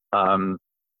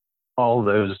 all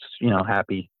those,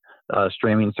 happy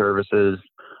streaming services.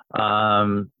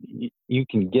 You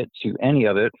can get to any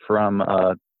of it from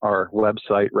our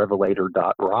website,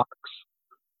 revelator.rocks.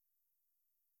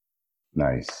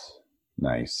 Nice.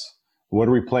 What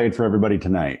are we playing for everybody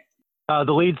tonight?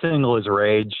 The lead single is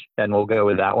Rage, and we'll go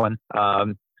with that one.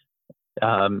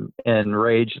 And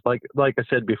Rage, like I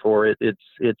said before, it's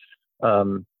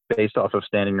based off of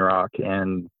Standing Rock,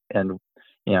 and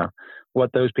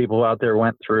what those people out there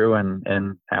went through,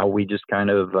 and how we just kind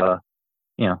of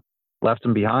left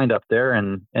them behind up there,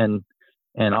 and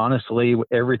honestly,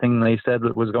 everything they said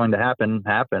that was going to happen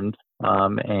happened,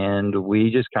 and we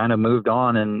just kind of moved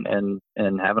on and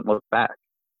haven't looked back.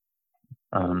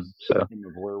 So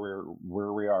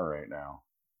where we are right now.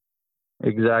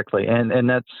 Exactly. And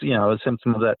that's, a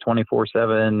symptom of that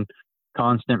 24/7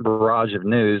 constant barrage of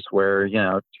news where,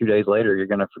 2 days later, you're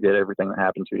going to forget everything that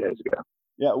happened 2 days ago.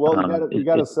 Yeah. Well, you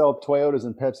got to sell Toyotas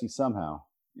and Pepsi somehow,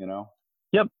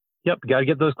 Yep. Got to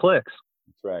get those clicks.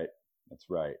 That's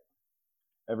right.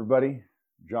 Everybody,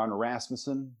 John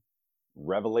Rasmussen,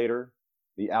 Revelator.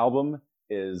 The album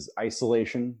is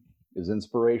Isolation is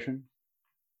Inspiration.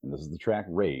 And this is the track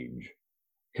Rage.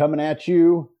 Coming at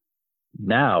you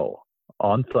now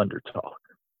on Thunder Talk.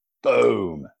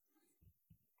 Boom.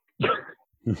 All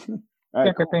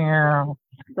right, cool.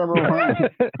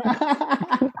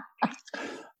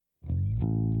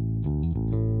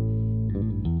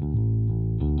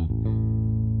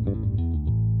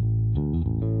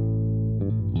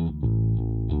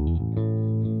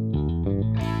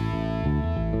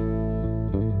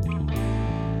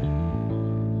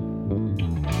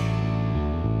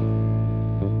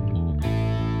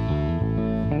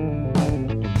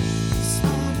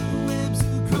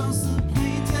 Across the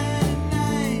plains at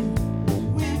night,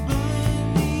 we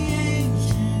burn the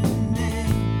ancient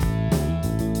land.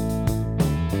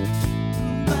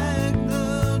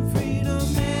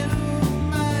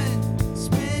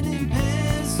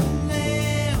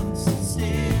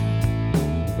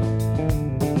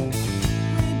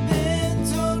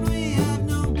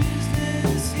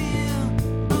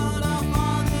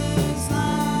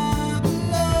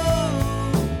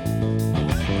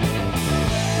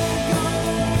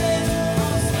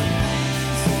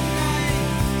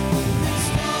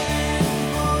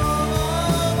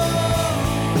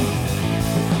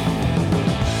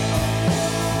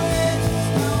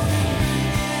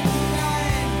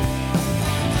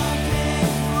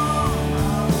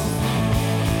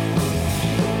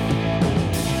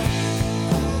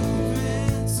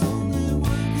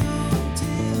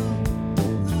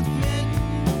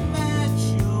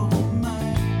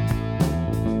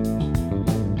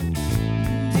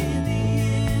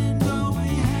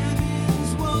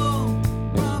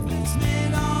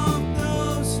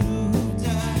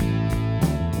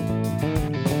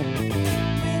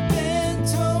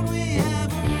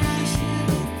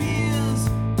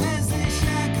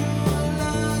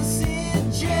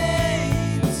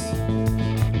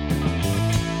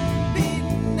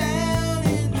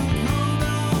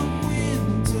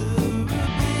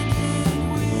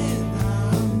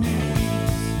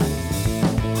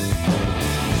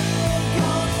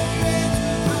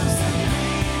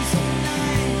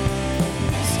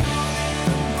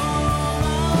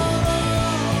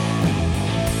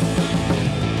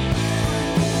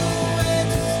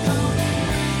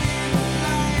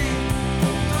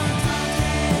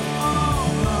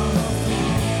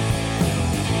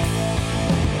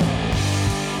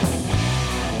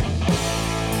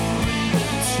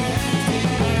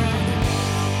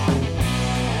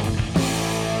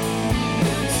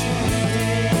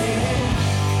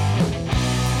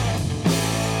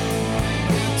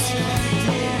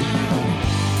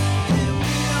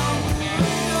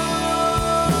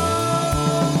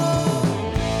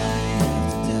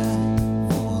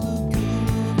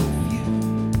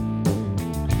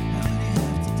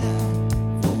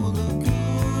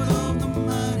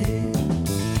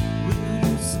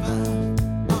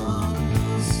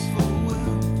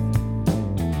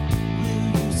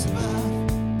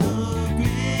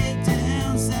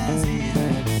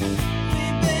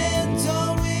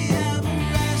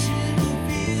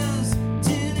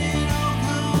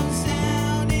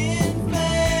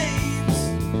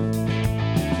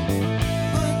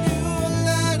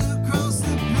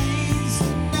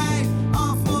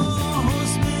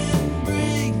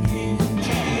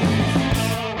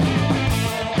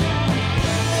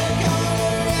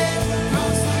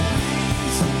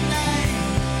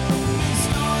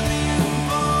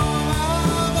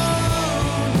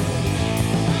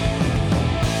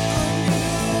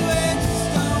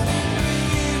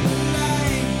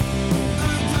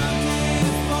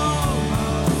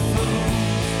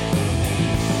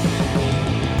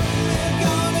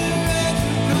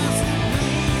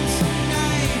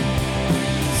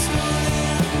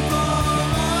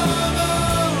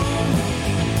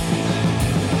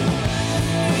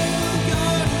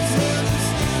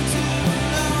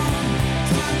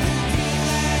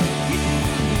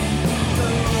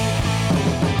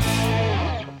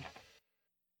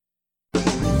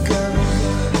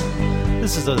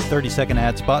 This is a 30-second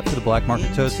ad spot for the Black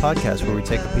Market Toast podcast, where we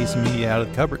take a piece of media out of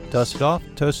the cupboard, dust it off,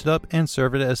 toast it up, and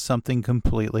serve it as something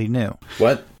completely new.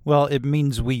 What? Well, it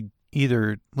means we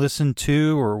either listen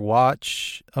to or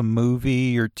watch a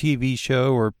movie or TV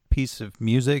show or piece of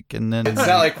music, and then... It's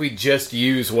not like we just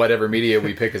use whatever media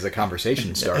we pick as a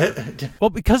conversation starter. Well,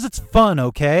 because it's fun,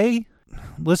 okay?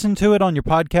 Listen to it on your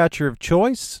podcatcher of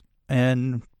choice,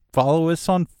 and follow us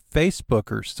on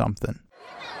Facebook or something.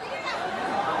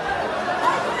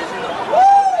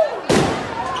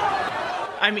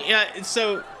 I mean,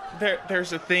 so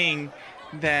there's a thing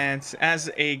that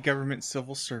as a government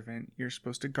civil servant, you're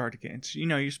supposed to guard against. You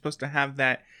know, you're supposed to have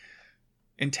that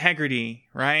integrity,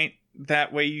 right?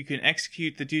 That way you can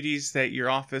execute the duties that your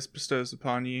office bestows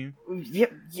upon you.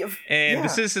 And the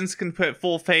citizens can put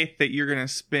full faith that you're going to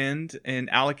spend and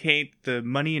allocate the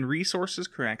money and resources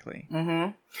correctly.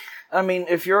 Mm-hmm. I mean,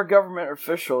 if you're a government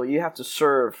official, you have to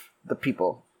serve the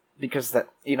people, because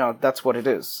that's what it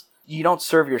is. You don't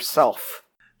serve yourself.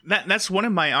 That's one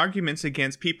of my arguments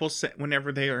against people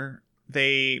whenever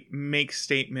they make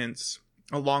statements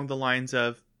along the lines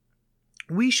of,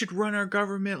 we should run our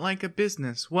government like a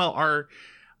business. Well,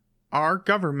 our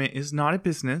government is not a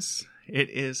business. It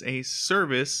is a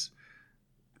service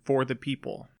for the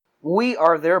people. We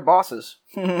are their bosses.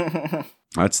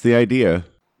 That's the idea.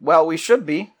 Well, we should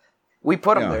be. We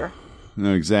put them there.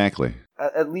 No, exactly.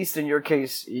 At least in your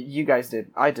case, you guys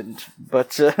did. I didn't.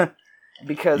 But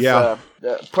because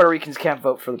Puerto Ricans can't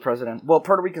vote for the president. Well,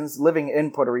 Puerto Ricans living in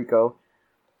Puerto Rico...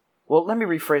 Well, let me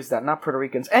rephrase that. Not Puerto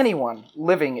Ricans. Anyone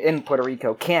living in Puerto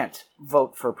Rico can't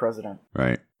vote for president.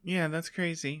 Right. Yeah, that's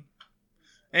crazy.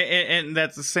 And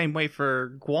that's the same way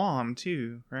for Guam,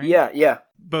 too, right? Yeah.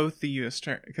 Both the U.S.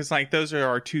 because, those are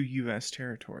our two U.S.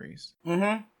 territories.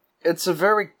 Mm-hmm. It's a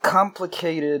very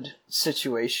complicated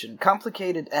situation.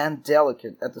 Complicated and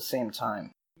delicate at the same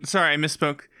time. Sorry, I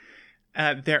misspoke.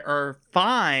 There are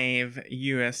 5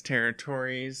 U.S.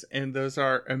 territories, and those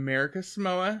are America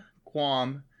Samoa,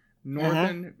 Guam,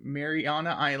 Northern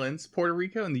Mariana Islands, Puerto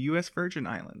Rico, and the U.S. Virgin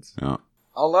Islands. Oh.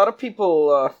 A lot of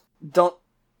people don't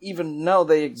even know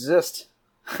they exist.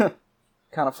 Kind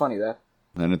of funny, that.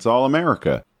 And it's all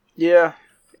America. Yeah.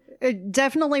 It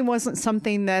definitely wasn't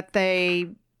something that they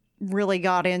really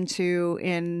got into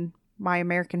in my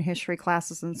American history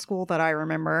classes in school that I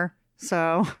remember.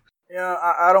 So... Yeah,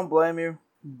 I don't blame you.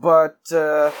 But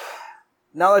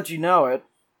now that you know it,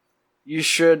 you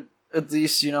should at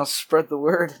least, spread the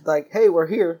word. Like, hey, we're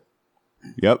here.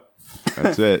 Yep.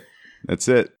 That's it. That's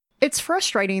it. It's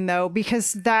frustrating, though,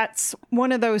 because that's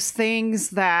one of those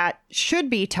things that should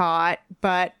be taught,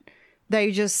 but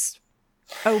they just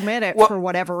omit it for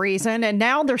whatever reason. And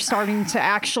now they're starting to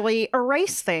actually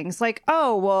erase things like,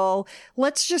 oh, well,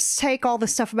 let's just take all the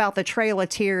stuff about the Trail of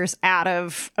Tears out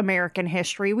of American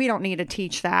history. We don't need to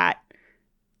teach that.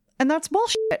 And that's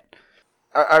bullshit.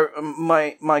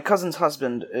 My cousin's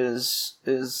husband is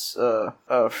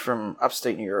from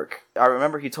upstate New York. I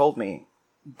remember he told me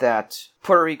that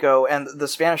Puerto Rico and the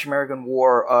Spanish-American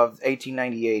War of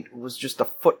 1898 was just a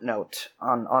footnote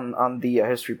on the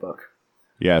history book.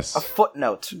 Yes. A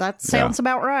footnote. That sounds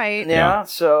about right. Yeah.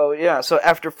 So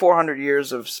after 400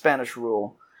 years of Spanish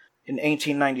rule, in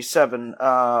 1897,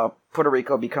 Puerto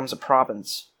Rico becomes a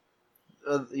province.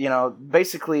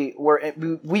 Basically,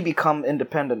 we become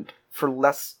independent for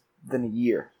less than a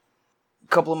year. A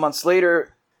couple of months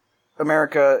later,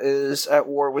 America is at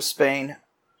war with Spain,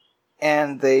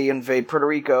 and they invade Puerto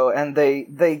Rico, and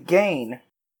they gain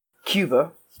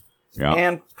Cuba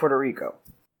and Puerto Rico.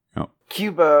 Yeah.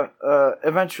 Cuba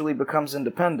eventually becomes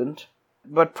independent,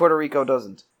 but Puerto Rico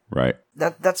doesn't. Right.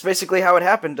 That's basically how it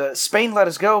happened. Spain let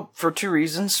us go for two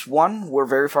reasons. One, we're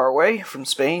very far away from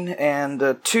Spain,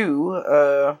 and two,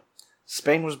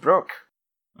 Spain was broke.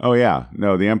 Oh, yeah.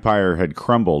 No, the empire had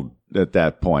crumbled at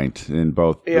that point in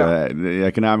both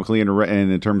economically and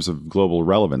in terms of global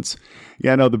relevance.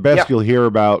 Yeah, no, the best you'll hear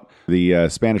about the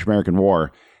Spanish-American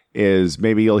War is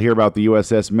maybe you'll hear about the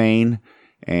USS Maine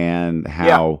and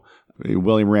how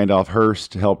William Randolph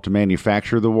Hearst helped to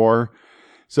manufacture the war.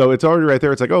 So it's already right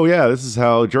there. It's like, oh, yeah, this is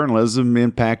how journalism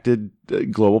impacted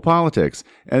global politics.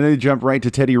 And then you jump right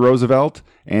to Teddy Roosevelt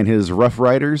and his Rough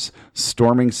Riders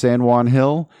storming San Juan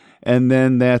Hill. And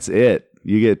then that's it.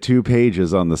 You get 2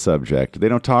 pages on the subject. They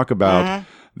don't talk about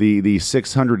the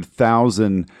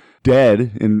 600,000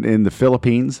 dead in the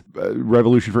Philippines,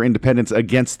 revolution for independence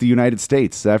against the United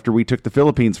States after we took the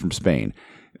Philippines from Spain.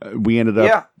 We ended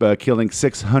up killing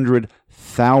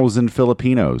 600,000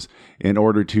 Filipinos in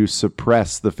order to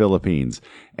suppress the Philippines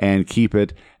and keep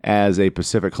it as a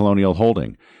Pacific colonial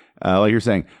holding. Like you're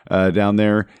saying, down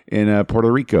there in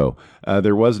Puerto Rico,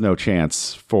 there was no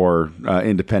chance for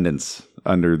independence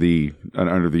under the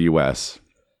U.S.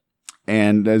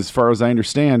 And as far as I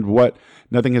understand,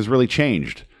 nothing has really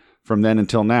changed from then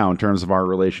until now in terms of our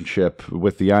relationship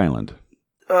with the island.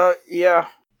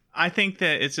 I think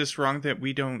that it's just wrong that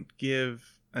we don't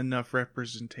give enough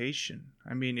representation.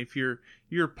 I mean, if you're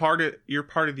part of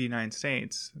the United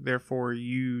States, therefore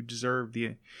you deserve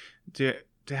to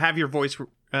have your voice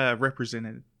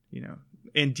represented.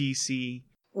 In D.C.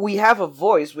 We have a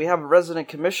voice. We have a resident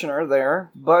commissioner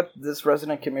there, but this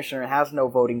resident commissioner has no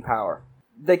voting power.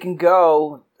 They can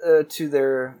go to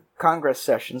their Congress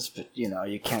sessions, but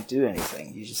you can't do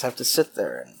anything. You just have to sit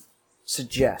there and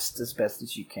suggest as best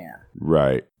as you can.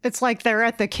 Right. It's like they're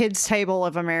at the kids' table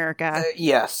of America.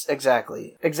 Yes,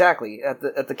 exactly at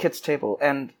the kids' table.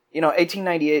 And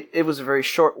 1898, it was a very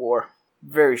short war,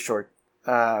 very short,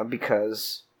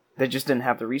 because they just didn't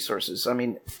have the resources. I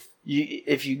mean,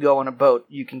 if you go on a boat,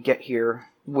 you can get here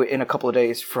in a couple of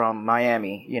days from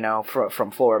Miami,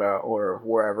 from Florida or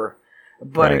wherever.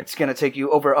 But it's going to take you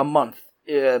over a month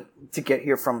to get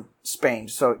here from Spain.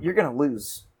 So you're going to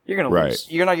lose. You're going to lose.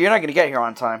 You're not going to get here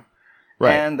on time.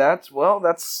 Right. And that's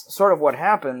sort of what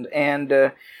happened.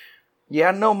 And you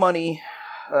had no money.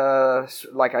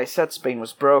 Like I said, Spain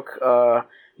was broke.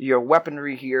 Your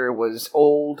weaponry here was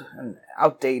old and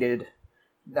outdated.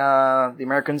 The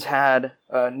Americans had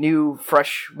new,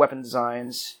 fresh weapon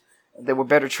designs. They were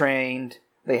better trained.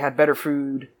 They had better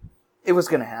food. It was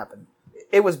going to happen.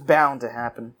 It was bound to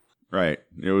happen. Right.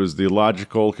 It was the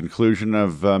logical conclusion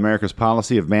of America's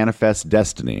policy of manifest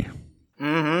destiny.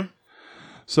 Mm-hmm.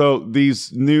 So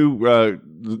this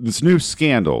new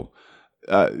scandal,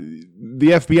 the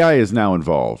FBI is now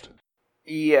involved.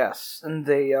 Yes, and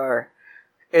they are.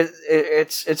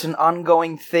 It's an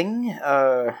ongoing thing.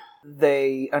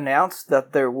 They announced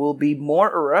that there will be more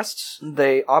arrests.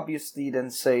 They obviously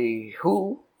didn't say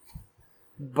who,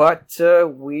 but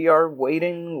we are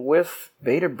waiting with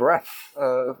bated breath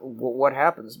what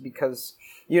happens, because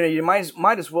you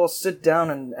might as well sit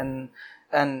down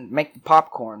and make the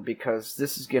popcorn, because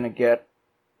this is going to get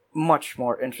much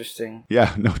more interesting.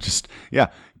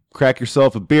 Crack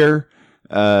yourself a beer,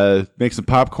 make some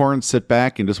popcorn, sit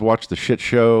back, and just watch the shit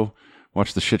show.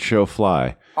 Watch the shit show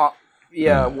fly.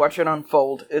 Watch it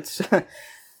unfold. It's,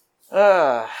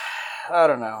 I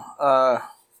don't know.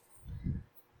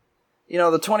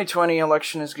 The 2020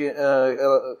 election is going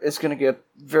to get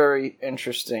very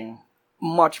interesting.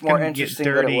 Much more interesting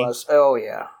than it was. Oh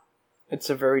yeah, it's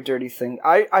a very dirty thing.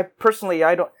 I personally,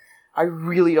 I I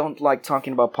really don't like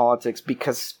talking about politics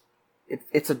because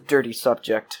it's a dirty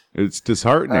subject. It's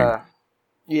disheartening.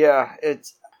 Yeah,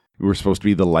 it's... We're supposed to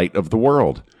be the light of the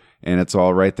world, and it's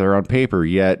all right there on paper,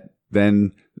 yet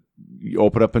then you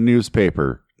open up a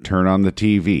newspaper, turn on the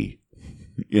TV,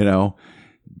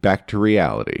 back to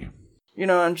reality.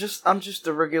 I'm just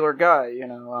a regular guy,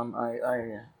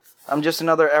 I'm just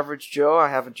another average Joe. I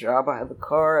have a job, I have a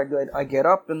car, I get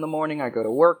up in the morning, I go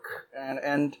to work,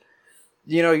 and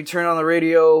you turn on the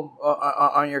radio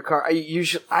on your car.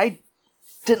 I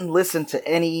didn't listen to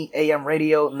any AM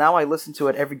radio. Now I listen to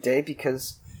it every day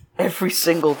because every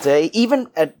single day, even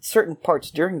at certain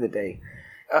parts during the day,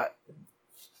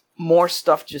 more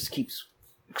stuff just keeps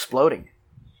exploding.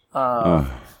 And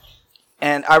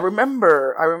I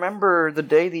remember the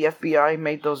day the FBI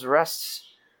made those arrests.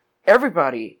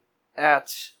 Everybody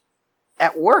at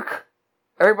work,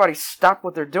 everybody stopped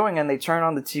what they're doing and they turned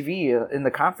on the TV in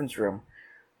the conference room,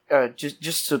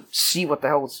 just to see what the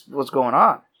hell was going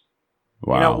on.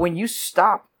 Wow. When you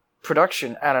stop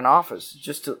production at an office,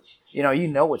 just to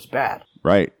it's bad.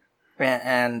 Right.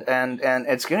 And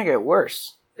it's gonna get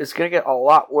worse. It's gonna get a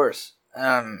lot worse.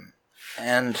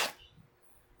 And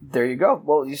there you go.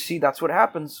 Well, you see, that's what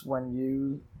happens when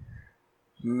you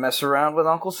mess around with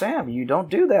Uncle Sam. You don't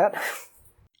do that.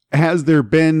 Has there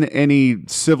been any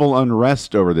civil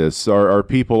unrest over this? Are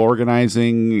people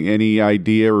organizing? Any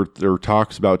idea or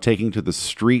talks about taking to the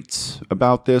streets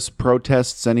about this?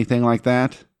 Protests, anything like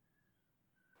that?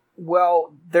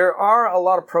 Well, there are a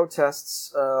lot of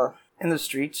protests in the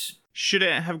streets. Should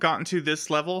it have gotten to this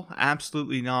level?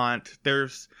 Absolutely not.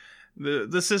 There's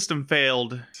the system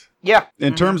failed. Yeah.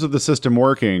 In terms of the system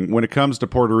working, when it comes to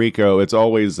Puerto Rico, it's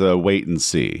always a wait and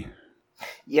see.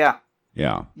 Yeah.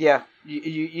 Yeah. Yeah.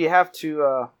 You have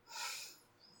to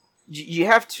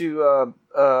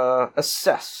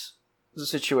assess the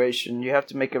situation. You have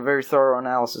to make a very thorough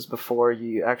analysis before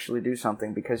you actually do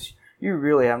something because you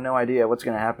really have no idea what's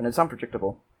going to happen. It's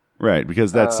unpredictable. Right,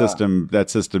 because that system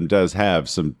does have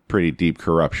some pretty deep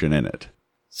corruption in it.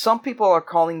 Some people are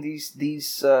calling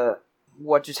these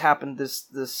what just happened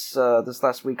this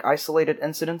last week isolated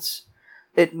incidents.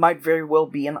 It might very well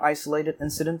be an isolated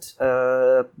incident,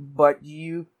 but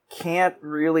you can't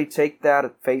really take that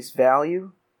at face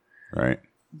value. Right.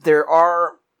 There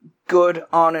are good,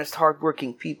 honest,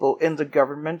 hardworking people in the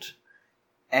government,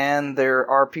 and there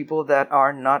are people that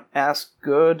are not as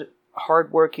good,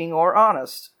 hardworking, or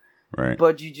honest. Right.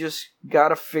 But you just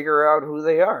gotta figure out who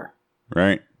they are.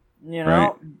 Right.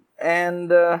 Right.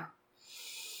 And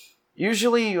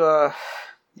usually,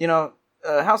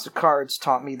 House of Cards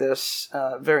taught me this,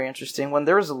 very interesting. When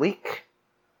there is a leak,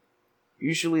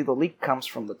 usually the leak comes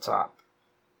from the top.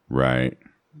 Right.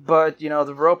 But,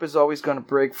 the rope is always going to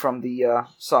break from the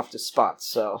softest spots,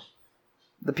 so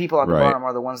the people at the bottom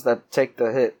are the ones that take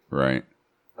the hit. Right.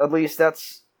 At least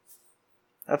that's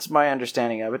my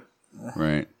understanding of it.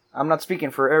 Right. I'm not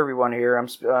speaking for everyone here.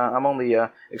 I'm only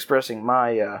expressing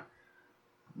my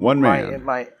one man.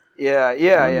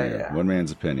 Yeah. One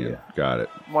man's opinion. Yeah. Got it.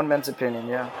 One man's opinion.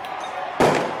 Yeah.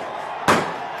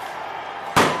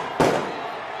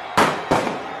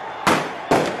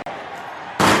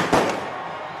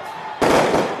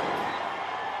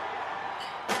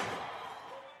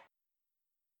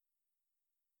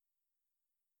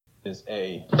 Is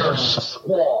a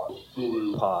Squad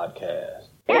podcast.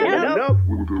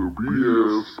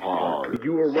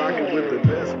 You are rocking with the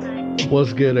best.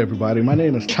 What's good, everybody? My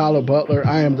name is Tyler Butler.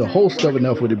 I am the host of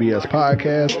Enough with the BS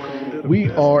podcast.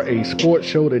 We are a sports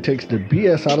show that takes the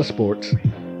BS out of sports,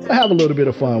 but have a little bit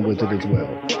of fun with it as well.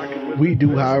 We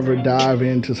do, however, dive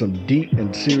into some deep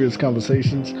and serious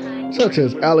conversations, such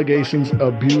as allegations,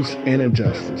 abuse, and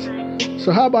injustice.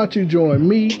 So how about you join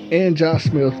me and Josh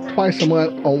Smith twice a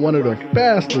month on one of the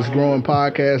fastest growing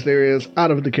podcasts there is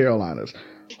out of the Carolinas.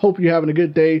 Hope you're having a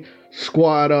good day.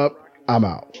 Squad up. I'm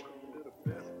out.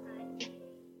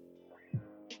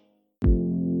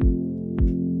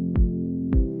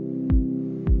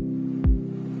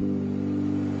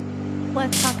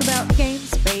 Let's talk about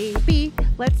games, baby.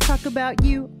 Let's talk about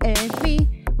you and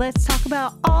me. Let's talk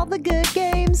about all the good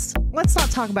games. Let's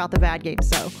not talk about the bad games,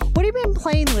 though. What have you been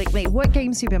playing lately? What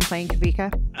games have you been playing,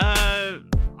 Kavika?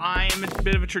 I'm a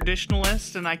bit of a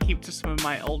traditionalist, and I keep to some of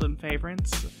my olden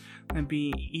favorites. That'd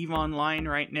be EVE Online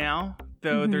right now,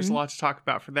 though there's a lot to talk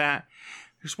about for that.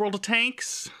 There's World of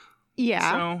Tanks.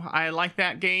 Yeah. So I like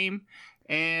that game.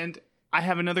 And I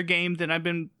have another game that I've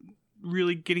been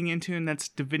really getting into, and that's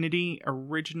Divinity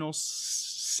Original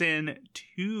Sin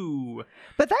 2.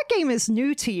 But that game is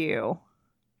new to you.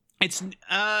 It's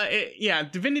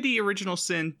Divinity Original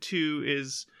Sin 2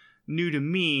 is new to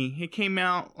me. It came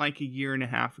out like a year and a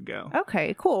half ago.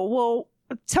 Okay, cool. Well,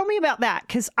 tell me about that,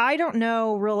 because I don't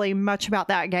know really much about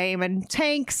that game. And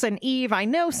Tanks and Eve, I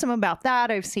know some about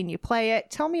that. I've seen you play it.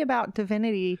 Tell me about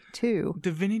Divinity 2.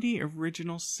 Divinity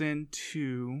Original Sin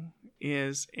 2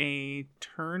 is a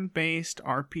turn-based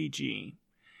RPG.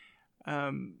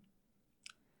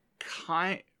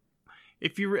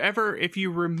 If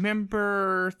you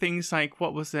remember things like,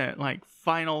 what was that, like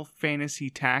Final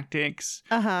Fantasy Tactics,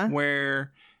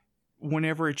 where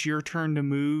whenever it's your turn to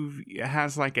move, it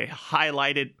has like a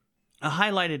highlighted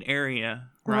area,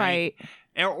 right?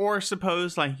 Or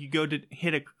suppose like you go to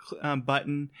hit a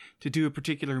button to do a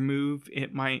particular move,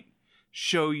 it might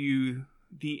show you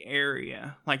the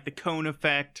area, like the cone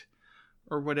effect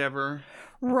or whatever.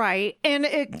 Right. And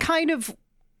it kind of,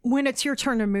 when it's your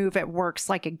turn to move, it works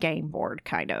like a game board,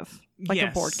 kind of. Like a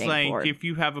board game board. If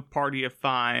you have a party of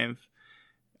 5,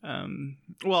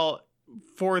 well,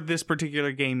 for this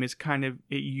particular game, it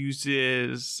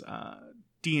uses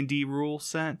D&D rule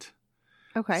set.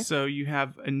 Okay. So you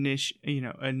have an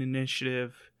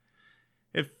initiative.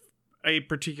 If a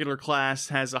particular class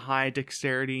has a high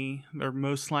dexterity, they're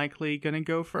most likely going to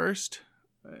go first.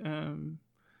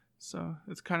 So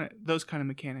it's kind of those kind of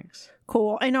mechanics.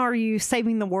 Cool. And are you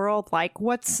saving the world? Like,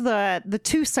 what's the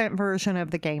 2-cent version of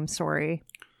the game story?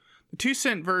 The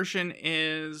 2-cent version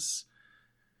is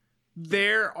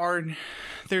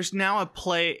there's now a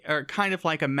plague, or kind of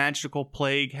like a magical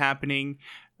plague happening.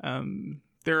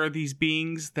 There are these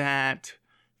beings that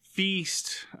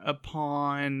feast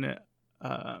upon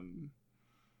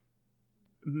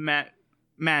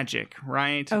magic,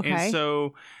 right? Okay. And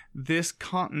so this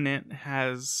continent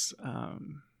has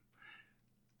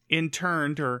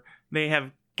they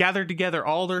have gathered together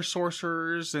all their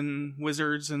sorcerers and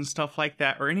wizards and stuff like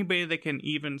that, or anybody that can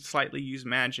even slightly use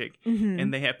magic,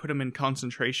 and they have put them in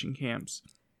concentration camps,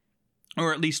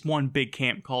 or at least one big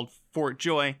camp called Fort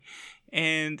Joy.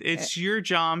 And it's your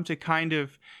job to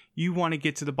you want to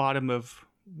get to the bottom of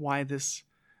why these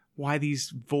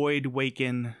void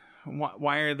waken.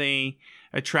 Why are they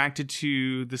attracted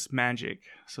to this magic?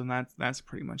 So that's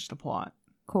pretty much the plot.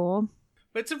 Cool.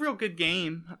 But it's a real good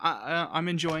game. I'm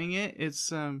enjoying it.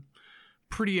 It's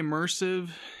pretty immersive,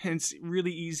 and it's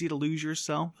really easy to lose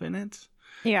yourself in it.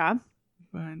 Yeah.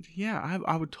 But yeah,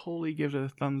 I would totally give it a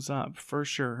thumbs up for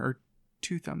sure, or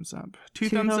 2 thumbs up. 2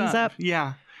 thumbs up.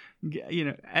 Yeah.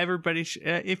 Everybody.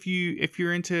 If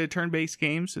you're into turn-based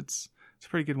games, it's a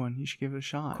pretty good one. You should give it a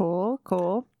shot. Cool.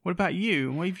 What about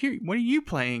you? What are you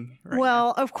playing right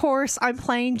now? Of course, I'm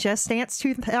playing Just Dance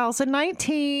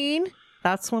 2019.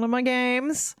 That's one of my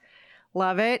games.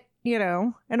 Love it,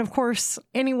 And of course,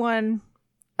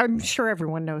 I'm sure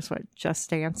everyone knows what Just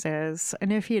Dance is.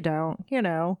 And if you don't,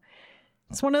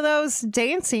 it's one of those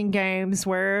dancing games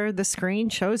where the screen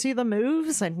shows you the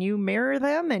moves and you mirror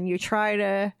them and you try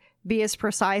to be as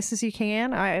precise as you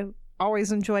can. I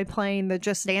always enjoy playing the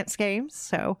Just Dance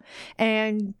games.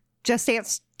 And Just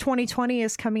Dance 2020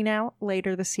 is coming out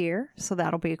later this year, so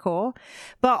that'll be cool.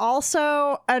 But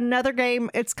also another game,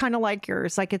 it's kind of like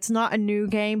yours. Like, it's not a new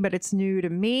game, but it's new to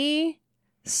me.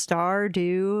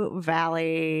 Stardew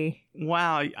Valley.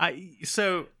 Wow.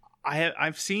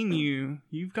 I've seen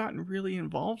you've gotten really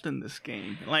involved in this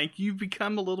game. Like, you've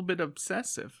become a little bit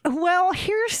obsessive. Well,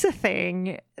 here's the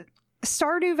thing.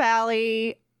 Stardew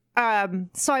Valley,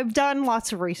 so I've done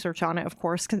lots of research on it, of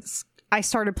course, because I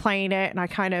started playing it and I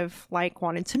kind of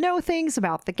wanted to know things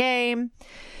about the game.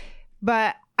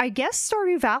 But I guess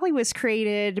Stardew Valley was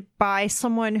created by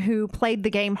someone who played the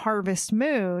game Harvest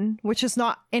Moon, which is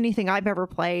not anything I've ever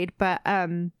played, but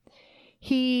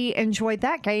he enjoyed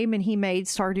that game and he made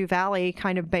Stardew Valley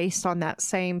kind of based on that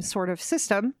same sort of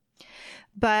system.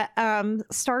 But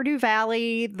Stardew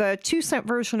Valley, the 2-cent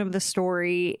version of the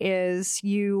story is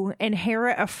you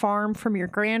inherit a farm from your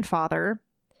grandfather,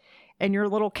 and your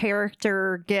little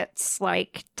character gets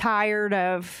tired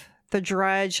of the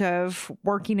drudge of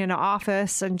working in an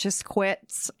office and just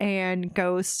quits and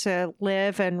goes to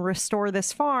live and restore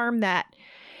this farm that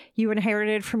you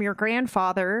inherited from your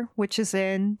grandfather, which is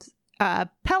in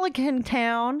Pelican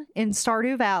Town in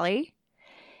Stardew Valley.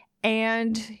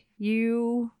 And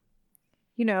you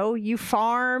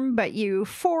farm, but you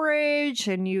forage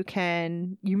and you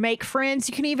make friends.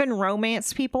 You can even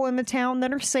romance people in the town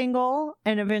that are single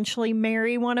and eventually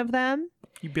marry one of them.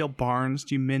 You build barns.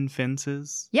 Do you mend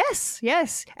fences? Yes.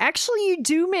 Actually, you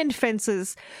do mend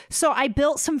fences. So I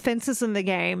built some fences in the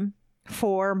game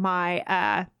for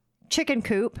my chicken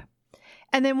coop.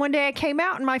 And then one day I came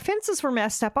out and my fences were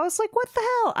messed up. I was like, what the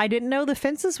hell? I didn't know the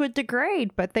fences would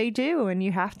degrade, but they do, and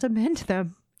you have to mend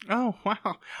them. Oh,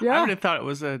 wow. Yeah. I would have thought it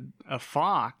was a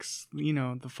fox. You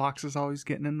know, the fox is always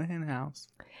getting in the hen house.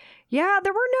 Yeah,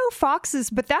 there were no foxes,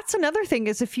 but that's another thing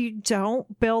is if you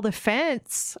don't build a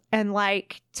fence and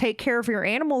like take care of your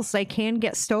animals, they can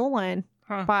get stolen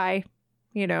by,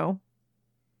 you know,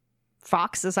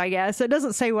 foxes, I guess. It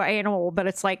doesn't say what animal, but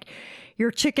it's like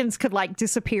your chickens could like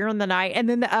disappear in the night and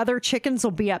then the other chickens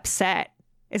will be upset.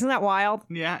 Isn't that wild?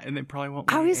 Yeah, and they probably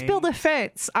won't. I always build a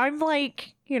fence. I'm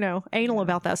like, you know, anal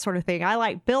about that sort of thing. I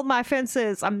like build my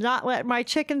fences. I'm not letting my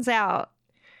chickens out.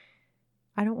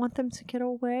 I don't want them to get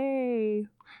away.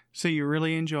 So you're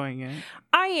really enjoying it?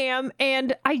 I am,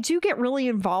 and I do get really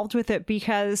involved with it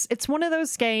because it's one of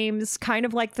those games, kind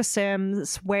of like The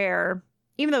Sims, where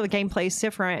even though the gameplay is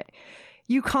different,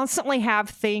 you constantly have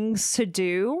things to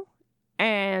do.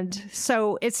 And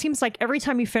so it seems like every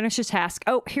time you finish a task,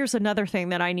 oh, here's another thing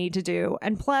that I need to do.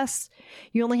 And plus,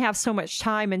 you only have so much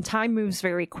time, and time moves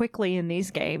very quickly in these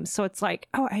games. So it's like,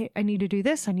 oh, I need to do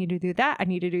this. I need to do that. I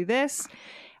need to do this.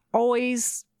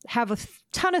 Always have a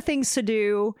ton of things to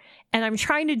do, and I'm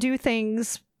trying to do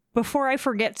things before I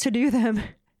forget to do them.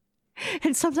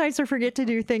 And sometimes I forget to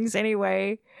do things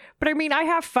anyway. But I mean, I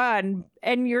have fun,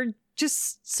 and you're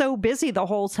just so busy the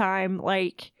whole time.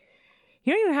 Like,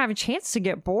 you don't even have a chance to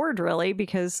get bored, really,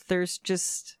 because there's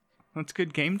just... That's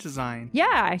good game design.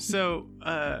 Yeah. So,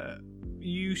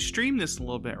 you stream this a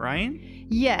little bit, right?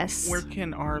 Yes. Where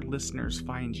can our listeners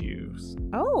find you?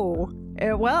 Oh,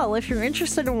 well, if you're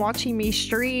interested in watching me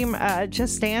stream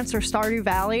Just Dance or Stardew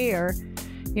Valley, or,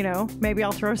 you know, maybe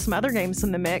I'll throw some other games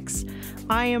in the mix,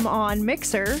 I am on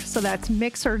Mixer, so that's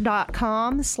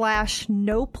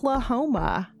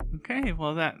mixer.com/Noplahoma. Okay,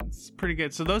 well, that's pretty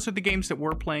good. So those are the games that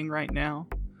we're playing right now,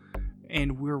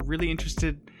 and we're really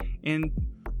interested in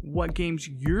what games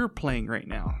you're playing right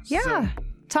now. Yeah. So,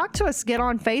 talk to us. Get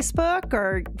on Facebook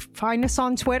or find us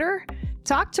on Twitter.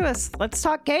 Talk to us. Let's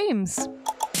talk games.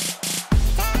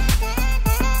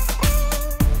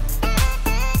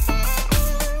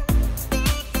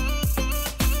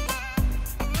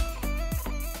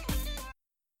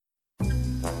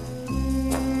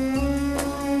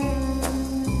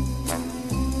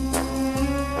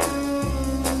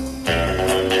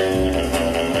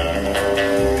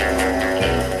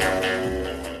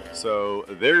 So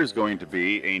there's going to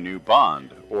be a new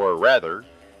Bond, or rather,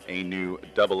 a new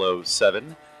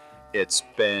 007. It's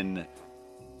been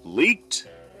leaked.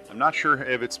 I'm not sure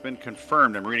if it's been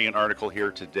confirmed. I'm reading an article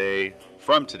here today,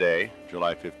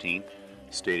 July 15th,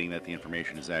 stating that the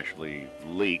information is actually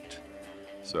leaked.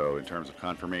 So in terms of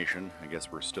confirmation, I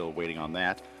guess we're still waiting on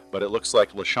that. But it looks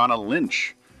like Lashana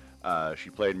Lynch,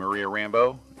 she played Maria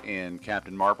Rambeau in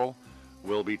Captain Marvel,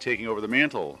 will be taking over the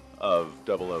mantle of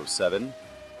 007.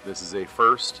 This is a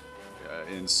first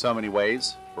in so many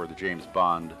ways for the James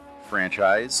Bond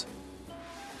franchise.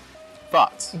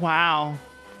 Thoughts? wow.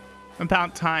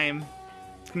 About time.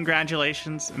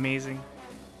 Congratulations. Amazing.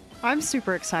 I'm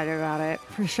super excited about it,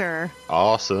 for sure.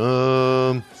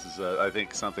 Awesome. This is, I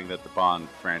think, something that the Bond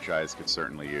franchise could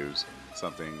certainly use.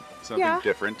 Something Yeah.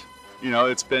 different. You know,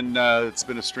 it's been a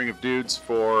string of dudes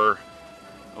for,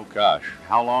 oh gosh,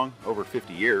 how long? Over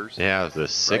 50 years. Yeah, the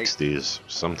 60s,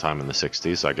 sometime in the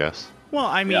 60s, I guess. Well,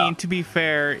 I mean, Yeah. to be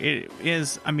fair, it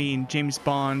is, James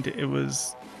Bond,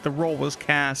 the role was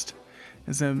cast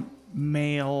as a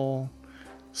male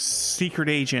secret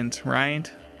agent,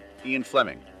 right? Ian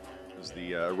Fleming was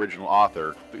the original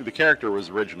author. The character was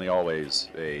originally always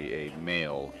a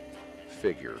male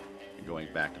figure, going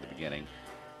back to the beginning.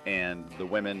 And the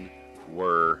women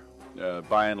were,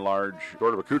 by and large,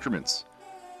 sort of accoutrements.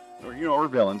 Or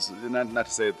villains. Not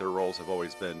to say that their roles have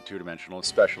always been two-dimensional,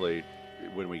 especially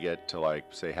when we get to, like,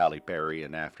 say, Halle Berry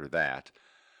and after that.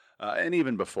 And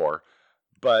even before.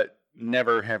 But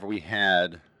never have we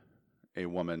had a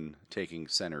woman taking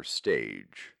center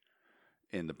stage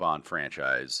in the Bond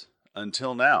franchise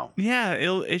until now. Yeah,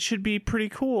 it should be pretty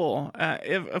cool.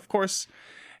 Of course,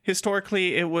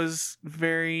 historically, it was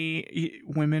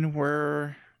women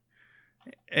were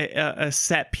a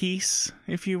set piece,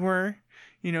 if you were.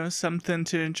 Something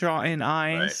to draw in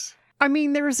eyes. I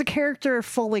mean, there was a character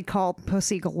fully called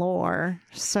Pussy Galore,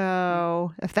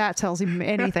 so if that tells you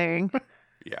anything.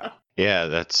 Yeah. Yeah,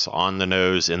 that's on the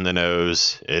nose, in the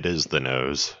nose. It is the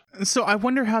nose. So I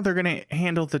wonder how they're going to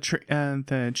handle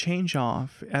the change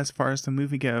off as far as the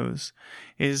movie goes.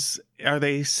 Are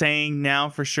they saying now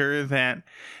for sure that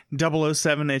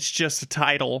 007, it's just a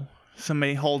title?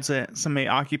 Somebody holds it. Somebody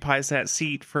occupies that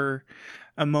seat for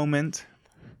a moment.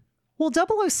 Well,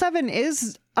 007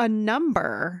 is a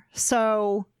number,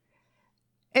 so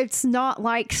it's not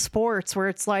like sports where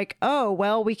it's like, oh,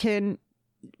 well, we can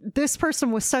this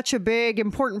person was such a big,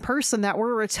 important person that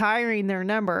we're retiring their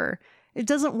number. It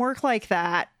doesn't work like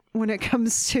that when it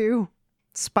comes to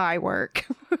spy work.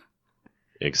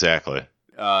 Exactly.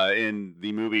 In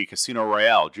the movie Casino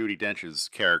Royale, Judi Dench's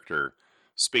character,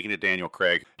 speaking to Daniel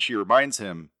Craig, she reminds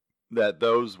him that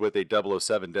those with a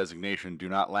 007 designation do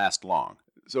not last long.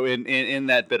 So in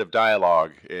that bit of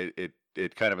dialogue,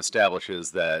 it kind of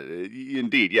establishes that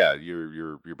indeed, yeah,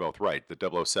 you're both right.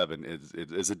 The 007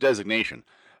 is a designation.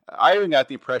 I even got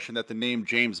the impression that the name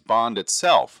James Bond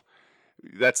itself,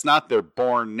 that's not their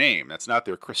born name. That's not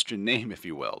their Christian name, if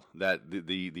you will. That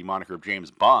the moniker of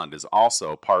James Bond is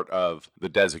also part of the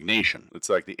designation. It's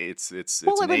like it's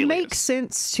well, an it would alias. make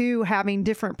sense too having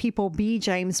different people be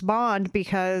James Bond,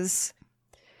 because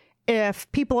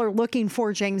if people are looking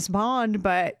for James Bond,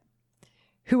 but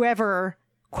whoever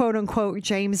quote unquote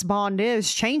James Bond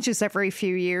is changes every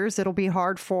few years, it'll be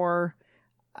hard for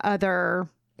other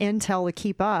intel to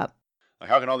keep up. Like,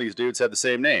 how can all these dudes have the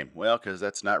same name? Well, because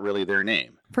that's not really their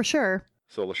name. For sure.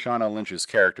 So Lashana Lynch's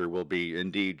character will be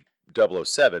indeed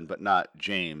 007, but not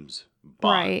James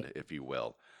Bond, Right. if you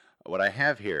will. What I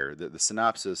have here, the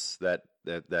synopsis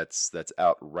that's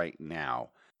out right now,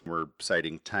 we're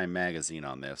citing Time Magazine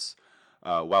on this.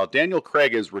 While Daniel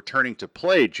Craig is returning to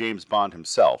play James Bond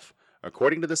himself,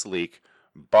 according to this leak,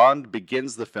 Bond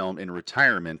begins the film in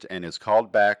retirement and is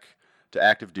called back to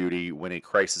active duty when a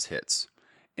crisis hits.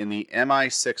 In the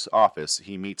MI6 office,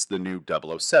 he meets the new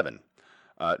 007.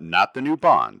 Not the new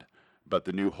Bond, but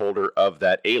the new holder of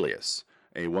that alias,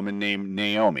 a woman named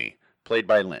Naomi, played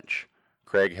by Lynch.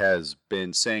 Craig has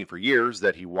been saying for years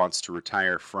that he wants to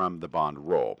retire from the Bond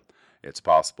role. It's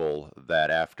possible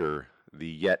that after the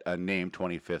yet unnamed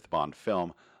 25th Bond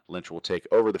film, Lynch will take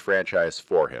over the franchise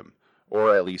for him,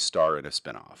 or at least star in a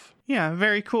spinoff. Yeah,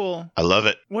 very cool. I love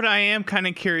it. What I am kind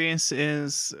of curious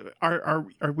is, are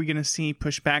we going to see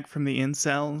pushback from the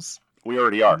incels? We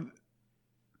already are.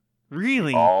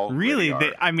 Really? Already Really?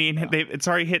 are. It's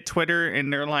already hit Twitter,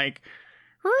 and they're like,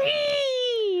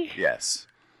 "Ree!" Yes.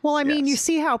 Well, I mean, you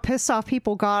see how pissed off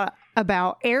people got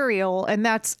about Ariel, and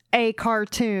that's a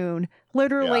cartoon,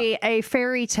 literally a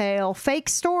fairy tale, fake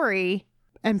story,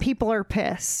 and people are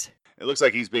pissed. It looks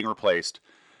like he's being replaced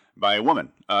by a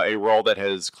woman, a role that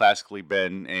has classically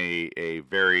been a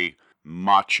very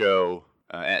macho,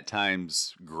 at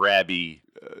times grabby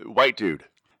white dude.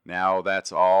 Now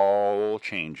that's all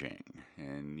changing.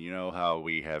 And you know how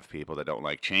we have people that don't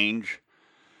like change,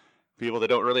 people that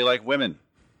don't really like women,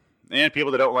 and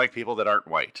people that don't like people that aren't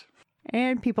white.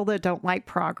 And people that don't like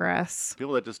progress.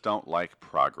 People that just don't like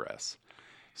progress.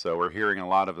 So we're hearing a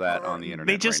lot of that on the internet.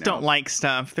 They just right now. don't like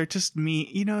stuff. They're just mean.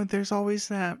 You know, there's always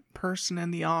that person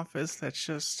in the office that's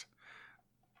just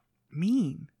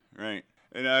mean. Right.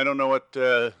 And I don't know what,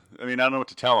 I don't know what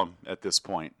to tell them at this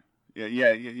point. Yeah,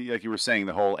 like you were saying,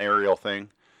 the whole Ariel thing,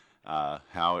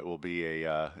 how it will be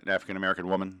an African-American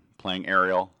woman playing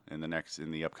Ariel in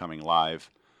the upcoming live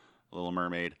Little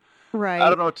Mermaid. Right. I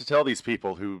don't know what to tell these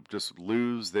people who just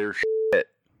lose their shit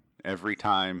every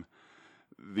time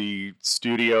the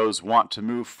studios want to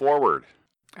move forward.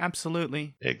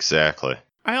 Absolutely. Exactly.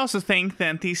 I also think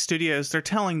that these studios, they're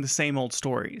telling the same old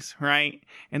stories, right?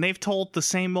 And they've told the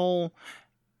same old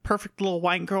perfect little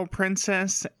white girl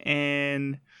princess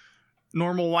and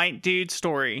normal white dude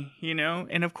story, you know?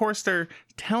 And of course they're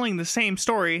telling the same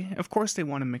story. Of course they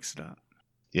want to mix it up.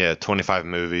 Yeah, 25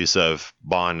 movies of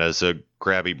Bond as a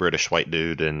grabby British white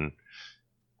dude, and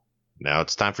now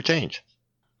it's time for change.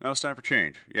 Now it's time for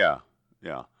change. Yeah.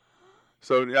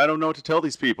 So I don't know what to tell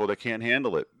these people that can't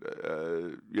handle it.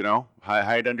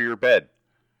 Hide under your bed.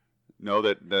 Know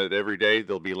that every day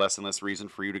there'll be less and less reason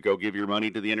for you to go give your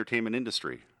money to the entertainment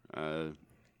industry. Well,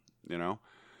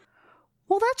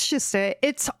 that's just it.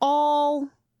 It's all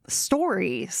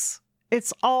stories.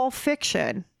 It's all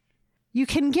fiction. You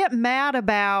can get mad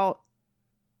about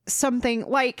something,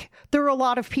 like there are a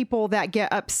lot of people that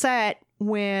get upset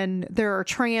when there are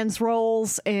trans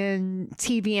roles in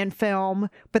TV and film,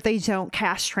 but they don't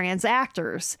cast trans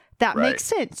actors. That makes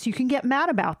sense. You can get mad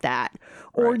about that.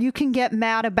 Or you can get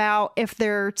mad about if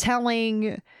they're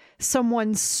telling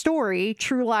someone's story,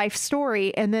 true life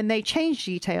story, and then they change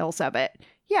details of it.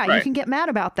 Yeah, you can get mad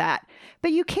about that.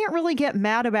 But you can't really get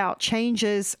mad about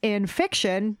changes in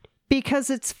fiction because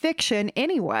it's fiction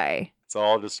anyway. It's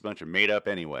all just a bunch of made up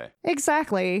anyway.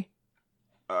 Exactly.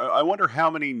 I wonder how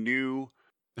many new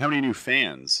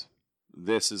fans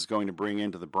this is going to bring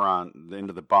into the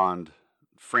Bond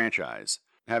franchise.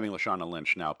 Having Lashana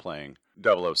Lynch now playing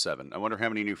 007. I wonder how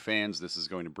many new fans this is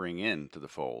going to bring into the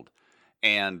fold.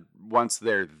 And once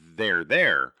they're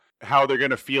there, how they're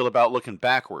going to feel about looking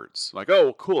backwards. Like,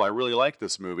 oh, cool, I really like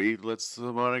this movie.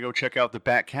 I want to go check out the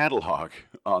back catalog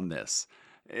on this.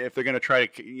 If they're going to try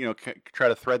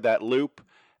to thread that loop,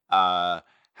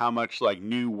 how much like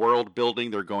new world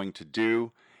building they're going to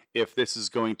do. If this is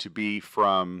going to be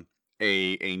from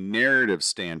a narrative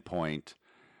standpoint,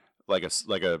 like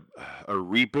a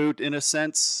reboot in a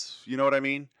sense, you know what I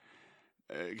mean?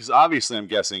 Because obviously I'm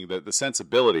guessing that the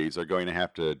sensibilities are going to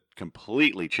have to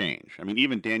completely change. I mean,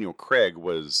 even Daniel Craig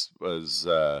was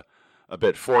a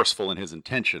bit forceful in his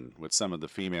intention with some of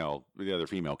the other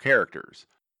female characters.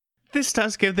 This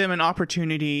does give them an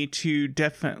opportunity to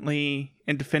definitely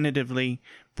and definitively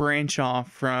branch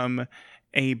off from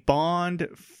a Bond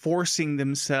forcing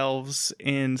themselves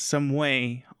in some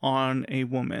way on a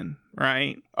woman,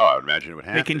 right? Oh, I would imagine it would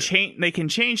have They can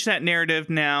change that narrative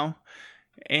now,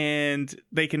 and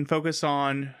they can focus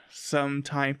on some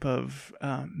type of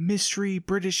mystery,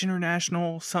 British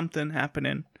international, something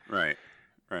happening. Right.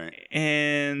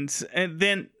 And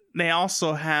then they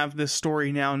also have this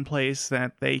story now in place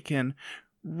that they can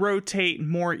rotate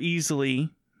more easily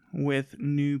with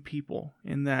new people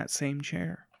in that same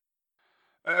chair.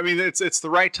 I mean, it's the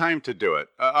right time to do it.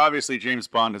 Obviously, James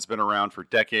Bond has been around for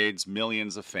decades,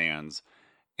 millions of fans,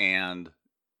 and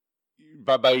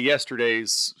by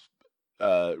yesterday's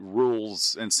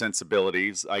rules and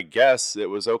sensibilities, I guess it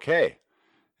was okay.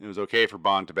 It was okay for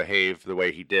Bond to behave the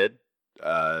way he did.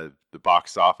 The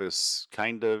box office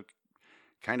kind of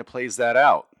plays that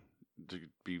out. To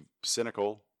be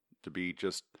cynical, to be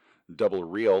just double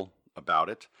real about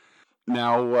it.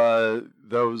 Now,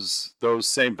 those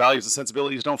same values and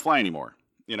sensibilities don't fly anymore.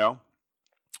 You know,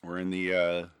 we're in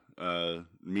the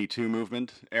Me Too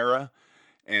movement era,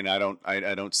 and I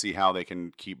don't see how they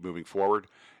can keep moving forward.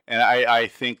 And I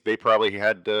think they probably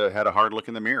had a hard look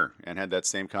in the mirror and had that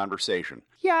same conversation.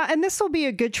 Yeah, and this will be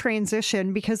a good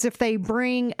transition, because if they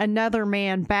bring another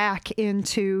man back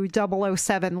into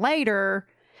 007 later,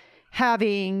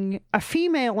 having a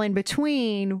female in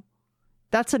between,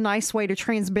 that's a nice way to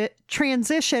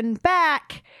transition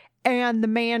back, and the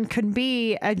man can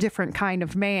be a different kind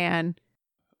of man.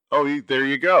 Oh, there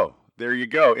you go.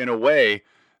 In a way,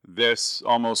 this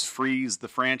almost frees the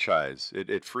franchise.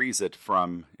 It frees it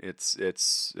from its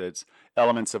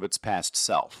elements of its past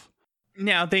self.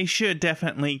 Now, they should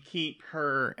definitely keep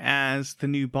her as the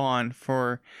new Bond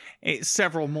for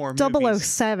several more movies.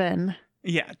 007.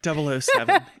 Yeah,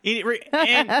 007.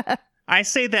 And I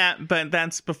say that, but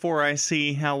that's before I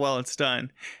see how well it's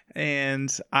done.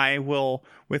 And I will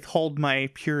withhold my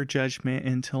pure judgment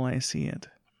until I see it.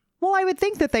 Well, I would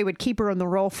think that they would keep her in the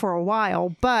role for a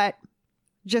while, but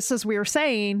just as we were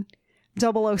saying,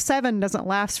 007 doesn't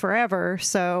last forever,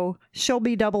 so she'll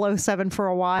be 007 for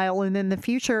a while, and in the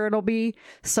future it'll be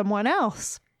someone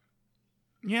else.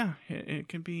 Yeah, it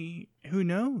could be, who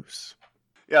knows?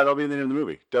 Yeah, that'll be the name of the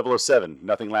movie. 007,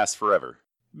 Nothing Lasts Forever.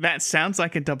 That sounds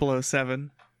like a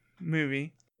 007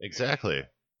 movie. Exactly.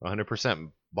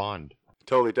 100% Bond.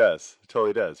 Totally does,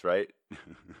 right?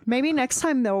 Maybe next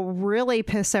time they'll really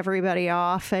piss everybody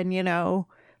off and,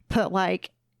 put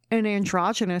like an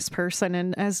androgynous person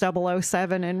in as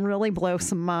 007 and really blow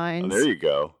some minds. Oh, there you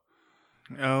go.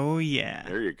 Oh yeah.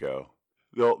 There you go.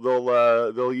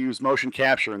 They'll use motion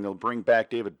capture, and they'll bring back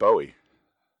David Bowie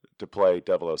to play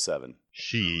 007.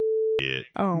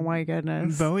 Oh my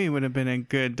goodness. Bowie would have been a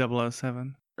good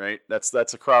 007. Right? That's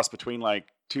a cross between like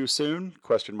Too Soon ?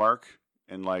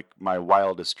 And like My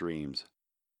Wildest Dreams.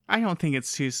 I don't think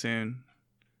it's too soon.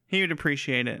 He would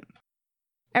appreciate it.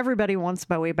 Everybody wants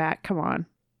Bowie back. Come on.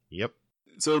 Yep.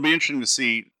 So it'll be interesting to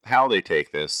see how they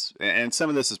take this. And some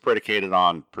of this is predicated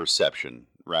on perception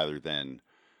rather than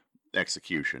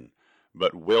execution.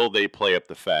 But will they play up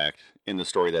the fact in the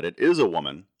story that it is a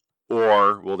woman?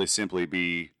 Or will they simply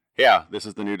be, yeah, this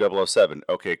is the new 007.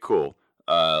 Okay, cool.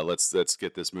 Let's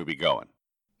get this movie going.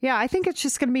 Yeah, I think it's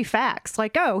just going to be facts.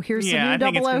 Like, oh, here's the new 007.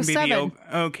 I think it's going to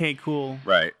be okay, cool.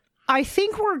 Right. I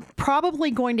think we're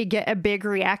probably going to get a big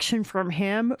reaction from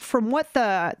him. From what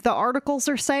the articles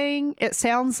are saying, it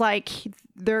sounds like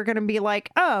they're going to be like,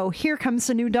 oh, here comes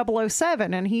the new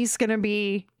 007. And he's going to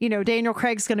be, Daniel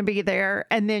Craig's going to be there.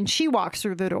 And then she walks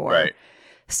through the door. Right.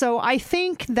 So I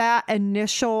think that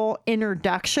initial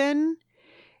introduction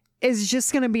is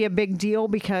just going to be a big deal,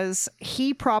 because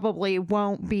he probably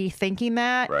won't be thinking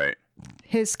that. Right.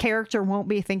 His character won't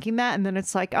be thinking that. And then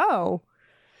it's like, oh,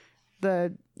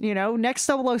 the, next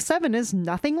 007 is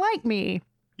nothing like me.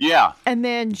 Yeah. And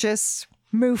then just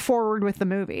move forward with the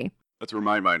movie. That's where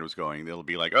my mind was going. They'll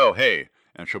be like, oh, hey.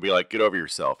 And she'll be like, get over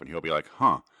yourself. And he'll be like,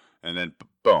 huh. And then,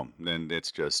 boom. Then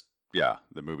it's just Yeah,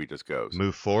 the movie just goes.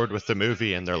 Move forward with the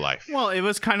movie and their life. Well, it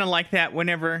was kind of like that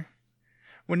whenever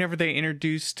they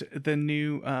introduced the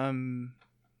new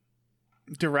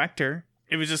director.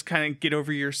 It was just kind of get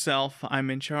over yourself. I'm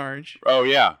in charge. Oh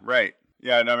yeah, right.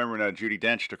 Yeah, and I remember when Judi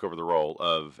Dench took over the role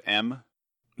of M.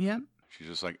 Yeah. She's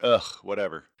just like, ugh,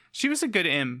 whatever. She was a good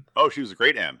M. Oh, she was a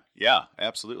great M. Yeah,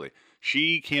 absolutely.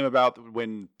 She came about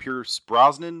when Pierce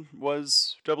Brosnan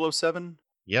was 007.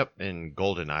 Yep, in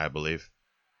GoldenEye, I believe.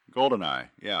 GoldenEye,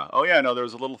 yeah. Oh yeah, no, there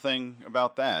was a little thing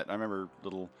about that. I remember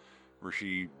where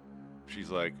she's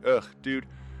like, ugh, dude,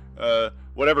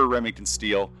 whatever, Remington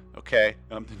Steele. Okay,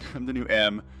 I'm the new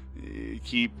M.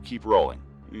 Keep rolling.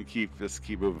 Keep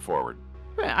moving forward.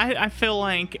 I feel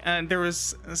like there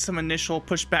was some initial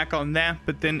pushback on that,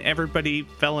 but then everybody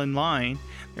fell in line.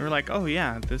 They were like, "Oh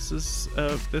yeah,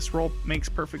 this role makes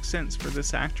perfect sense for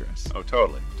this actress." Oh,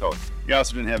 totally. You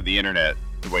also didn't have the internet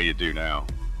the way you do now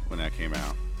when that came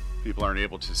out. People aren't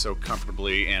able to so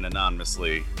comfortably and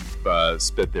anonymously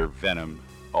spit their venom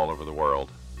all over the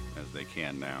world as they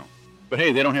can now. But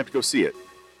hey, they don't have to go see it.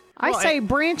 I say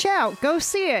branch out. Go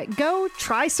see it. Go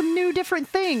try some new different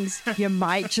things. You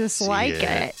might just like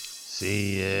it.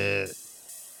 See it.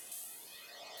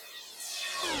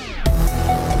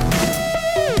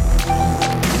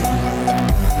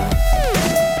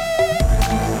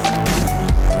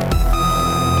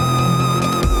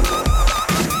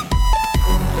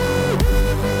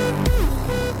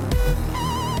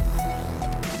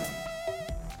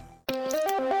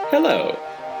 Hello.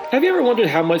 Have you ever wondered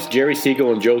how much Jerry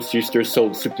Siegel and Joe Shuster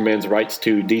sold Superman's rights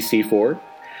to DC for?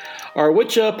 Or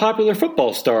which popular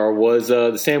football star was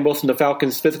the Sam Wilson the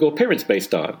Falcons' physical appearance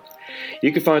based on?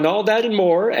 You can find all that and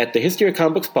more at the History of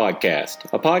Comic Books podcast,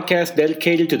 a podcast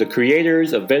dedicated to the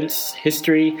creators, events,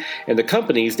 history, and the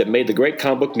companies that made the great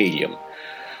comic book medium.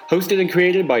 Hosted and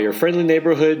created by your friendly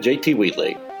neighborhood JT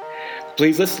Wheatley.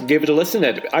 Please give it a listen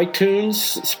at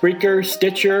iTunes, Spreaker,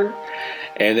 Stitcher,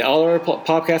 and all our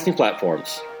podcasting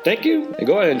platforms. Thank you, and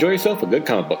go ahead and enjoy yourself a good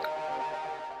comic book.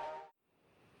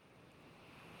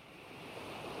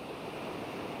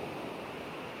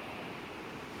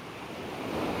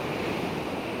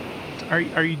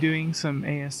 Are you doing some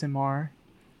ASMR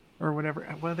or whatever?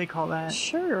 What do they call that?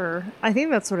 Sure, I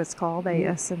think that's what it's called,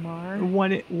 ASMR.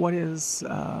 What does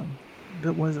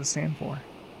it stand for?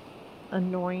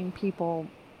 Annoying people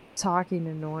talking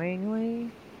annoyingly.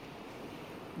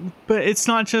 But it's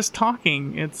not just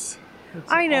talking. It's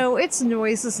I know it's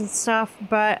noises and stuff,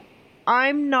 but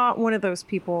I'm not one of those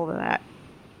people that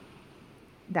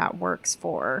works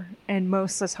for. And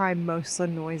most of the time, most of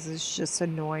the noises just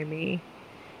annoy me,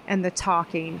 and the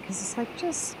talking, because it's like,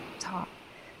 just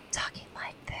talking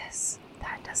like this.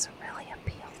 That doesn't really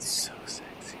appeal to me. So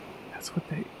sexy.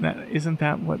 Isn't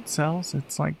that what sells?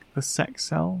 It's like the sex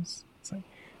sells. It's like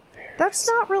that's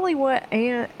not really what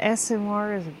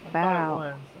ASMR is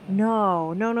about.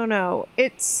 No.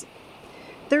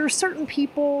 There are certain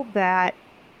people that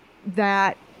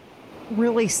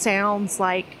really sounds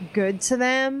like good to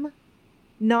them,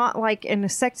 not like in a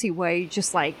sexy way,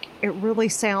 just like it really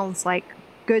sounds like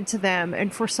good to them.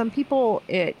 And for some people,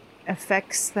 it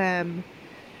affects them,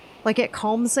 like it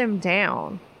calms them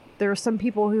down. There are some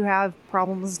people who have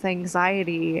problems with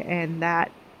anxiety, and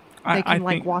that they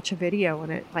can watch a video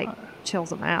and it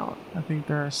chills them out. I think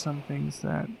there are some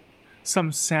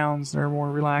sounds that are more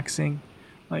relaxing.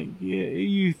 Like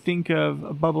you think of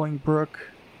a bubbling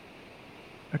brook,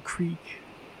 a creek.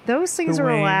 Those things are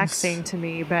relaxing to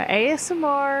me, but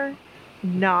ASMR,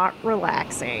 not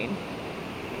relaxing.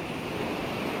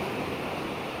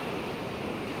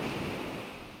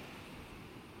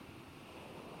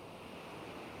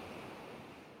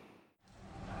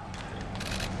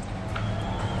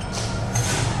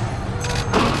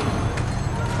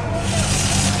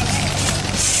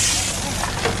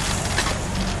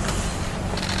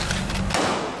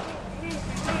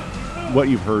 What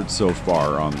you've heard so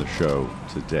far on the show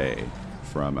today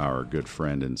from our good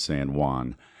friend in San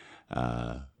Juan,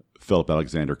 Philip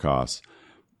Alexander Koss,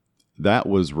 that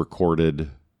was recorded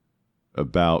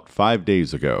about 5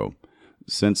 days ago.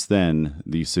 Since then,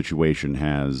 the situation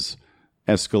has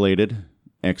escalated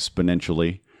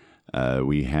exponentially.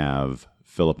 We have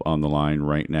Philip on the line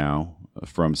right now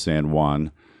from San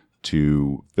Juan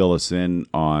to fill us in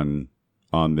on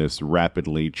this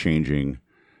rapidly changing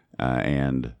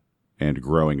and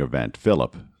growing event.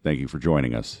 Philip, thank you for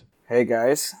joining us. Hey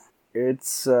guys,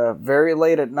 it's very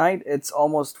late at night. It's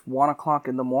almost 1 o'clock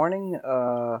in the morning.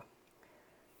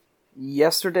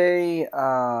 Yesterday,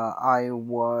 I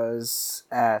was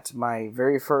at my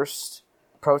very first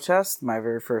protest, my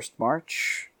very first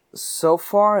march. So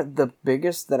far, the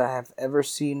biggest that I have ever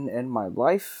seen in my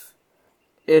life.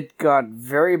 It got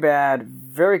very bad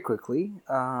very quickly.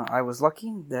 I was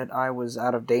lucky that I was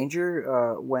out of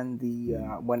danger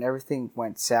when everything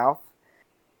went south.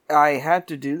 I had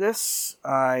to do this.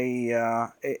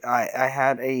 I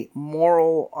had a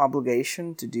moral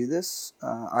obligation to do this.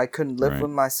 I couldn't live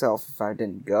with myself if I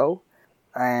didn't go,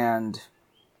 and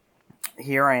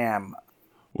here I am.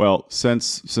 Well,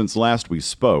 since last we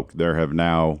spoke, there have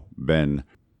now been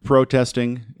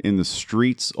protesting in the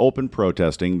streets, open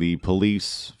protesting. The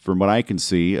police, from what I can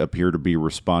see, appear to be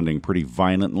responding pretty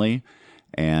violently,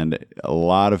 and a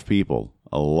lot of people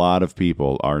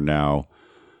are now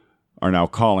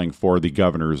calling for the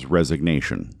governor's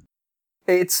resignation.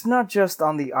 It's not just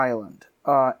on the island.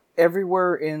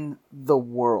 Everywhere in the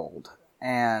world,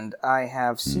 and I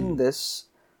have seen this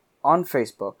on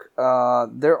Facebook.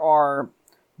 There are,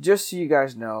 just so you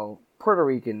guys know, Puerto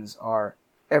Ricans are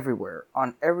everywhere,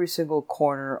 on every single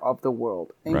corner of the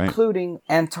world, including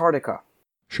Antarctica.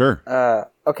 Sure.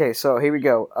 Okay, so here we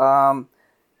go.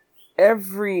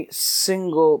 Every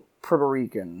single Puerto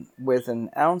Rican with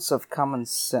an ounce of common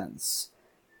sense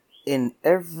in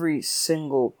every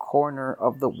single corner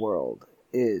of the world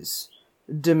is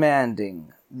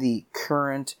demanding the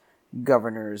current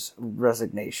governor's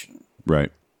resignation.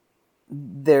 Right.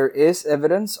 There is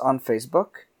evidence on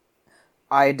Facebook.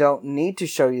 I don't need to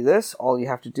show you this. All you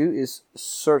have to do is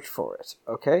search for it,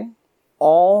 okay?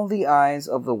 All the eyes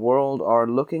of the world are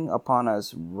looking upon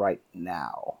us right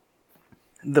now.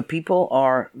 The people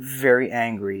are very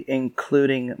angry,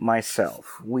 including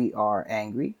myself. We are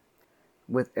angry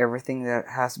with everything that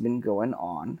has been going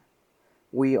on.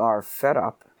 We are fed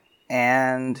up,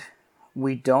 and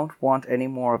we don't want any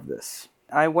more of this.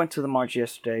 I went to the march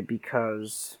yesterday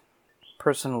because,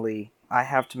 personally, I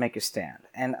have to make a stand.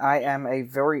 And I am a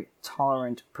very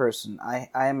tolerant person. I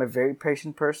am a very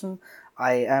patient person.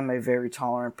 I am a very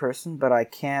tolerant person, but I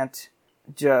can't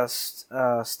just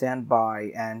stand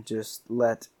by and just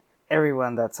let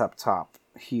everyone that's up top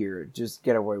here just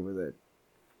get away with it.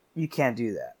 You can't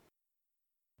do that.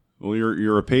 Well,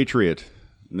 you're a patriot.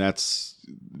 And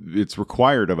it's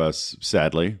required of us,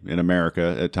 sadly, in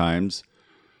America at times,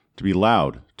 to be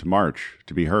loud, to march,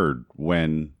 to be heard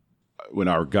when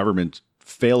our government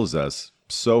fails us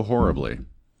so horribly,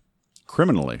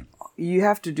 criminally. You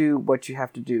have to do what you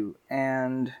have to do.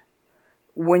 And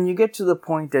when you get to the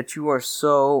point that you are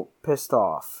so pissed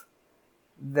off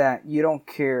that you don't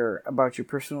care about your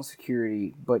personal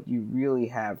security, but you really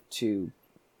have to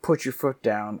put your foot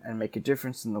down and make a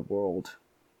difference in the world,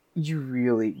 you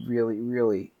really, really,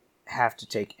 really have to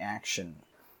take action.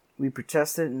 We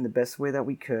protested in the best way that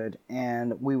we could,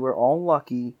 and we were all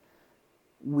lucky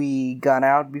we got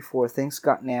out before things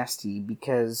got nasty,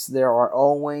 because there are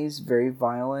always very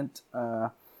violent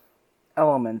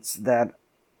elements that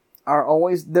are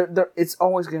always it's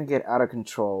always going to get out of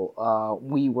control.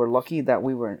 We were lucky that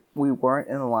we weren't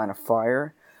in the line of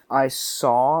fire. I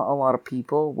saw a lot of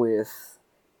people with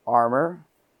armor,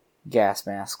 gas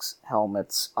masks,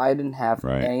 helmets. I didn't have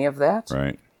any of that.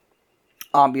 Right.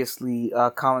 Obviously,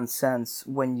 common sense,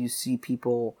 when you see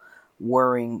people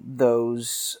wearing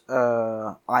those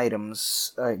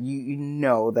items, you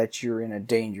know that you're in a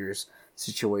dangerous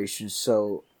situation.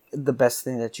 So the best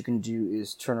thing that you can do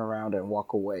is turn around and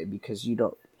walk away, because you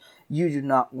do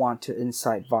not want to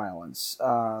incite violence.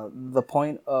 What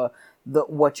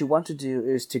you want to do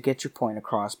is to get your point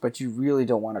across, but you really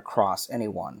don't want to cross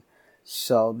anyone.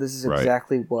 So this is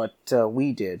exactly what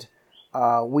we did.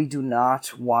 We do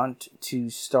not want to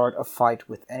start a fight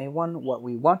with anyone. What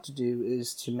we want to do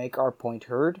is to make our point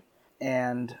heard,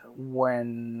 and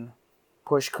when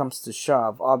push comes to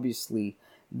shove, obviously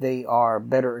they are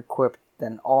better equipped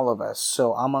than all of us,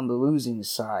 so I'm on the losing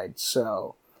side.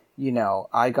 So,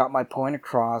 I got my point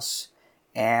across,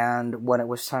 and when it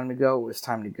was time to go, it was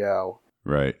time to go.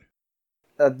 Right.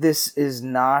 This is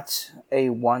not a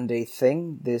one-day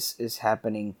thing. This is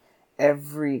happening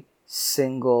every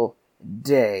single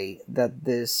day that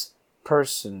this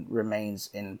person remains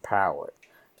in power.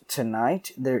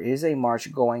 Tonight, there is a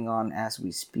march going on as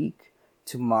we speak.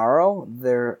 Tomorrow,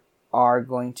 there are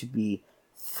going to be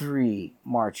 3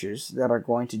 marches that are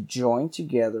going to join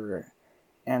together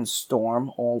and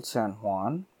storm Old San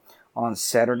Juan. On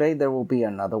Saturday, there will be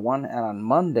another one, and on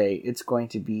Monday, it's going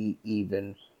to be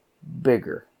even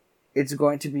bigger. It's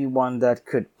going to be one that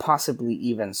could possibly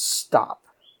even stop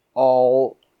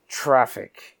all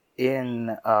traffic in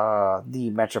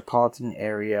the metropolitan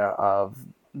area of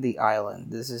the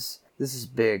island. This is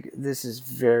big. This is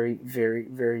very, very,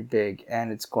 very big,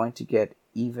 and it's going to get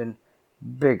even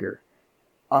bigger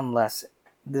unless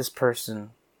this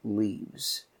person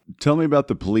leaves. Tell me about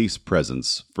the police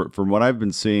presence. From what I've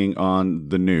been seeing on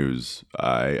the news,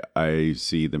 I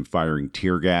see them firing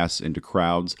tear gas into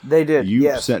crowds. They did.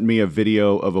 You sent me a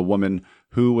video of a woman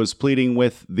who was pleading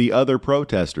with the other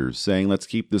protesters, saying, "Let's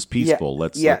keep this peaceful.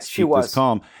 Let's keep this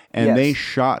calm." And they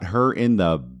shot her in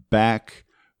the back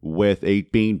with a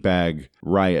beanbag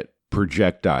riot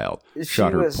projectile.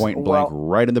 Shot her point blank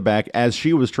right in the back as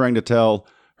she was trying to tell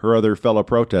her other fellow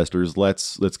protesters,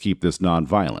 let's keep this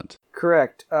nonviolent.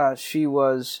 Correct. She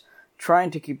was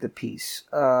trying to keep the peace.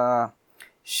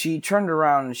 She turned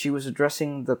around and she was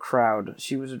addressing the crowd.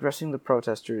 She was addressing the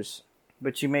protesters,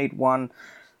 but she made one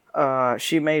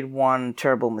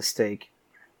terrible mistake.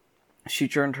 She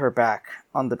turned her back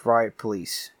on the riot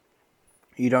police.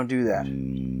 You don't do that.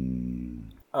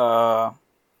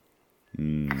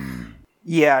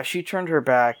 Yeah, she turned her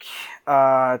back,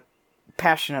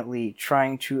 passionately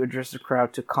trying to address the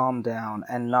crowd to calm down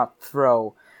and not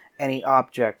throw any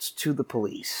objects to the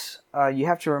police. You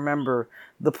have to remember,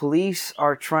 the police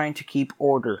are trying to keep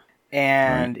order.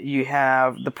 And you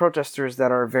have the protesters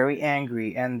that are very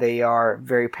angry and they are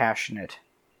very passionate.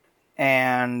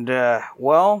 And, her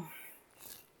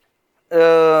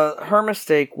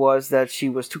mistake was that she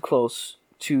was too close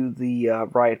to the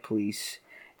riot police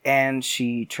and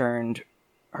she turned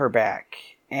her back.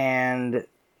 And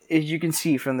as you can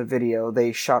see from the video,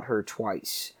 they shot her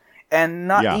twice. And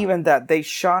not even that, they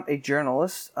shot a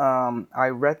journalist. I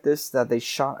read this, that they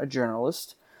shot a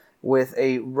journalist with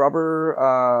a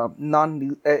rubber,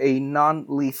 non-lethal.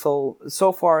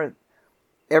 So far,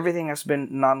 everything has been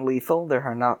non-lethal. There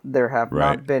have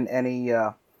not been any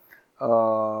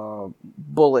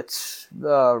bullets,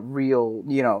 real,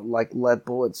 like lead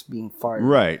bullets being fired.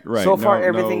 Right. So far,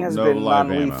 everything has been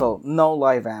non-lethal. No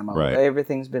live ammo. Right.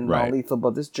 Everything's been non-lethal.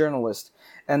 But this journalist,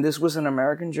 and this was an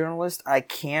American journalist,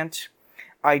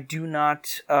 I do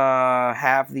not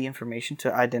have the information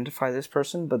to identify this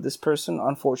person, but this person,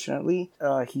 unfortunately,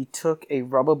 he took a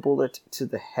rubber bullet to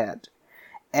the head,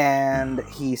 and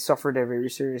he suffered a very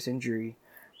serious injury.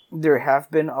 There have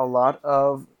been a lot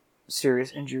of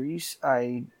serious injuries.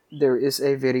 There is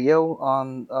a video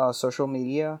on social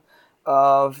media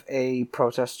of a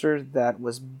protester that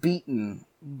was beaten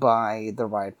by the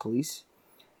riot police,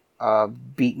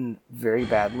 beaten very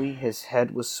badly. His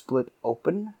head was split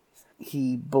open.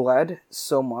 He bled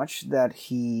so much that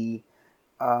he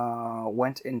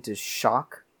went into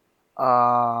shock,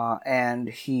 and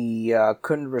he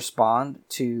couldn't respond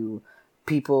to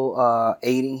people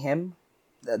aiding him.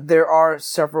 There are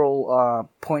several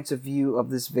points of view of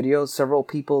this video. Several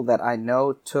people that I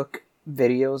know took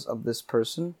videos of this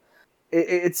person.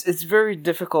 It's very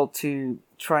difficult to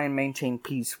try and maintain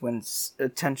peace when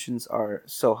tensions are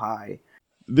so high.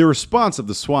 The response of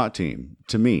the SWAT team,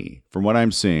 to me, from what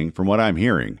I'm seeing, from what I'm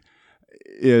hearing,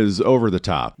 is over the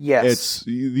top. Yes.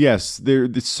 They're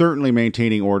certainly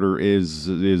maintaining order is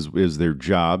their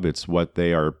job. It's what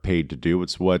they are paid to do.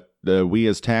 It's what we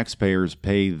as taxpayers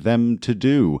pay them to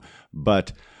do.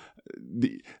 But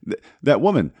that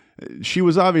woman, she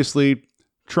was obviously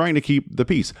trying to keep the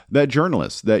peace. That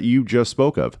journalist that you just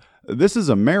spoke of, this is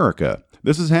America.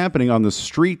 This is happening on the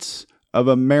streets of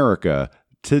America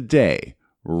today.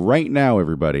 Right now,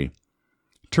 everybody,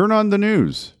 turn on the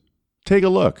news. Take a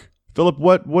look. Philip,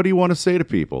 what do you want to say to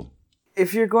people?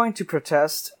 If you're going to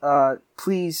protest,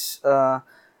 please, I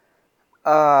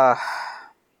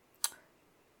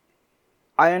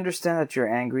understand that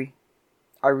you're angry.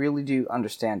 I really do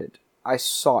understand it. I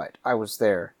saw it. I was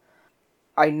there.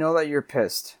 I know that you're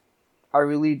pissed. I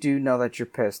really do know that you're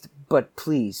pissed. But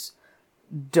please,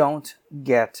 don't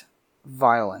get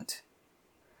violent.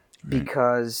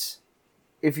 Because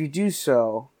if you do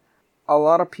so, a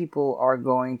lot of people are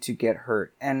going to get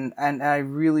hurt. And I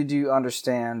really do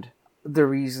understand the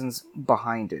reasons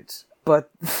behind it. But,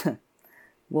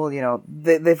 well,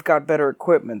 they've got better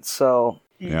equipment, so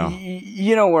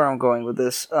you know where I'm going with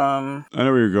this. I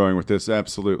know where you're going with this,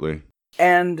 absolutely.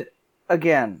 And,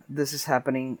 again, this is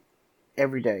happening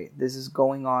every day. This is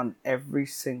going on every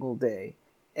single day.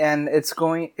 And it's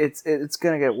going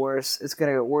to get worse. It's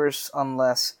going to get worse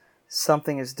unless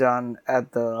something is done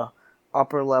at the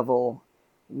upper level.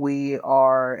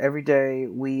 Every day,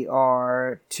 we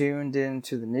are tuned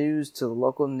into the news, to the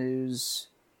local news.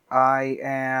 I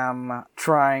am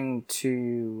trying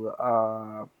to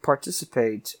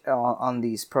participate on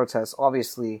these protests.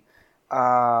 Obviously,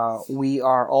 we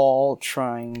are all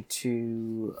trying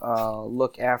to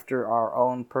look after our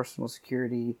own personal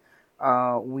security.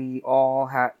 We all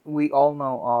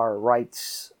know our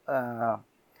rights.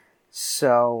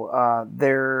 So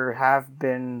there have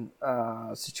been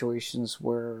situations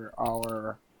where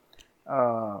our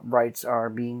rights are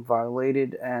being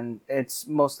violated, and it's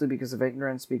mostly because of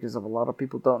ignorance, because of a lot of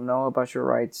people don't know about your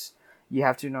rights. You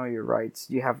have to know your rights.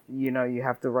 You have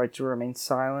the right to remain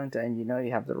silent, and you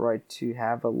have the right to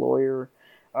have a lawyer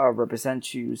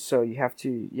represent you. So you have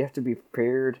to be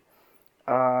prepared.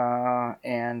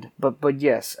 But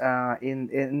yes,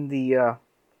 in the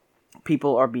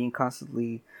people are being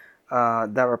constantly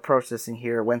that are protesting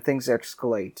here. When things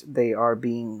escalate, they are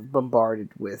being bombarded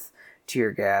with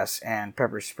tear gas and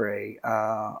pepper spray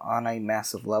on a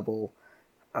massive level.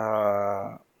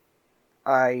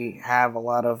 I have a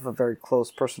lot of very close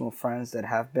personal friends that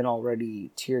have been already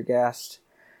tear gassed.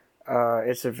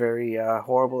 It's a very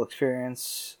horrible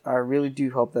experience. I really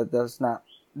do hope that does not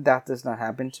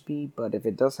happen to me. But if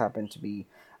it does happen to me,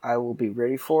 I will be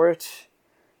ready for it.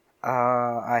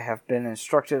 I have been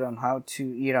instructed on how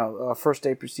to, first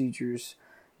aid procedures,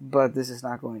 but this is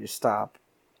not going to stop.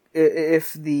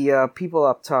 If the people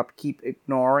up top keep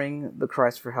ignoring the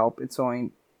cries for help, it's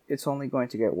only going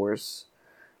to get worse.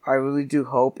 I really do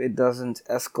hope it doesn't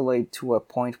escalate to a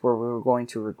point where we're going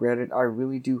to regret it. I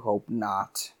really do hope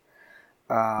not.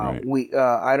 Right.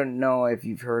 I don't know if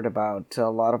you've heard about a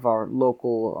lot of our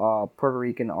local Puerto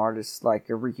Rican artists like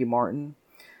Ricky Martin.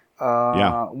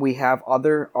 We have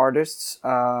other artists,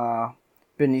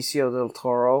 Benicio del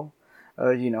Toro.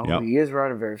 Who he is,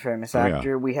 right? A very famous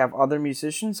actor. We have other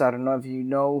musicians. I don't know if you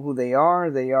know who they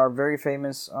are. They are very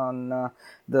famous on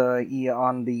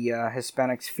the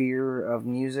Hispanic sphere of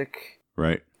music.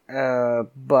 Right.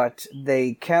 But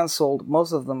they canceled.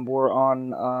 Most of them were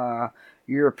on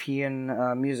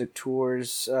European music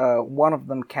tours. One of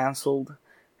them canceled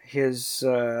his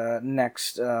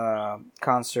next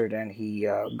concert, and he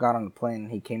got on a plane.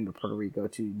 And he came to Puerto Rico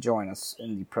to join us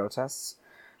in the protests.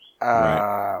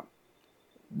 Right.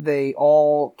 They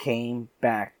all came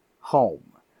back home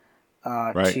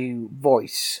to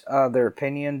voice their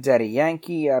opinion. Daddy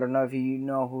Yankee, I don't know if you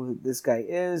know who this guy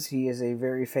is. He is a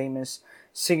very famous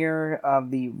singer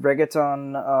of the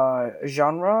reggaeton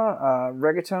genre.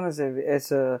 Reggaeton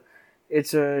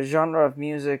is a genre of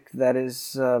music that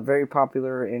is very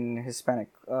popular in Hispanic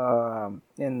on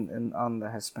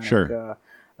the Hispanic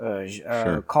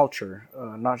culture,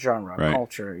 not genre,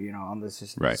 culture. On this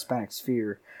Hispanic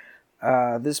sphere.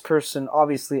 This person,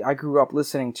 obviously, I grew up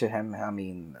listening to him. I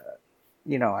mean,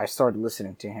 I started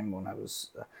listening to him when I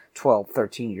was 12,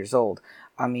 13 years old.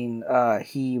 I mean,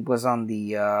 he was on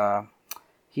an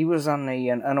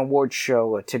award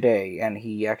show today, and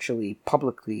he actually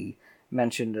publicly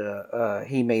mentioned,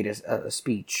 he made a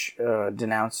speech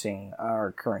denouncing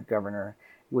our current governor,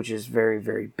 which is very,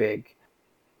 very big.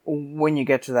 When you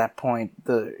get to that point,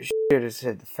 the shit has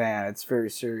hit the fan. It's very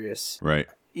serious. Right.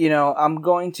 I'm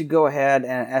going to go ahead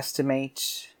and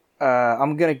estimate.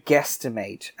 I'm going to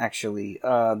guesstimate, actually,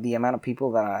 the amount of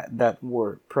people that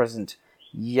were present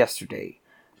yesterday.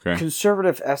 Okay.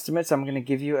 Conservative estimates. I'm going to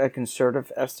give you a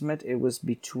conservative estimate. It was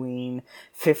between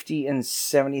 50 and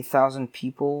 70,000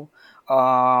 people.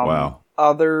 Wow.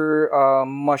 Other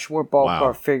much more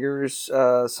ballpark figures.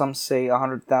 Some say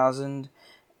 100,000.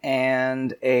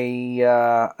 And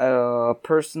a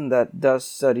person that does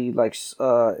study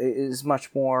is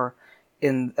much more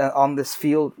in on this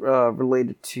field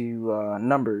related to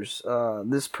numbers.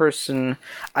 This person,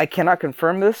 I cannot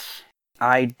confirm this.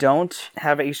 I don't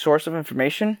have a source of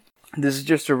information. This is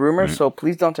just a rumor, so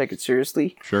please don't take it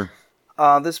seriously. Sure.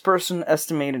 This person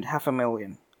estimated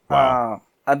 500,000. Wow.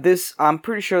 I'm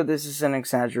pretty sure this is an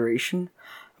exaggeration.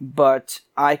 But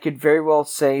I could very well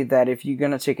say that if you're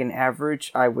going to take an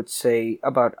average, I would say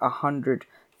about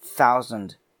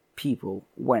 100,000 people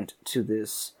went to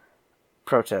this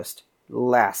protest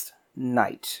last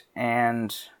night.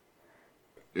 And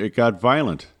it got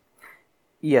violent.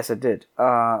 Yes, it did.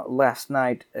 Last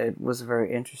night, it was a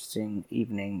very interesting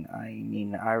evening. I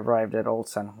mean, I arrived at Old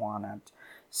San Juan at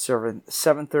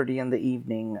 7:30 in the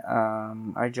evening.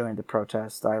 I joined the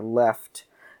protest. I left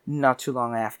not too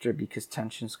long after because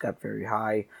tensions got very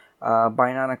high.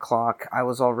 By 9 o'clock, I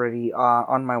was already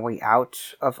on my way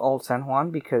out of Old San Juan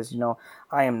because,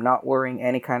 I am not wearing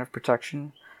any kind of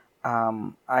protection.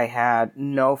 I had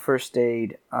no first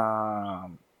aid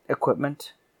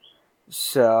equipment,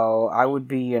 so I would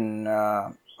be in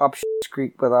up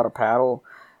creek without a paddle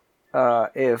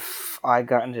if I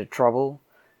got into trouble.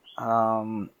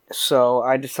 So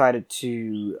I decided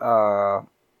to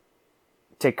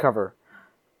take cover.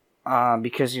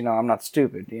 Because, I'm not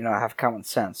stupid, I have common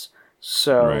sense.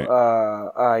 So,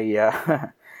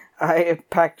 I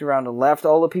packed around and left.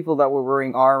 All the people that were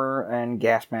wearing armor and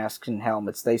gas masks and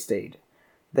helmets, they stayed.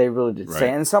 They really did stay.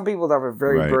 And some people that were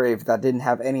very brave that didn't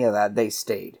have any of that, they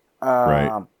stayed.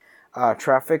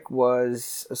 Traffic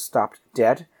was stopped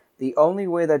dead. The only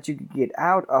way that you could get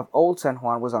out of Old San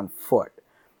Juan was on foot.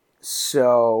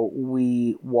 So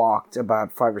we walked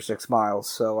about 5 or 6 miles.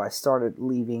 So I started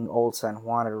leaving Old San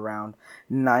Juan at around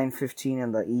 9:15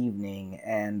 in the evening,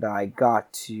 and I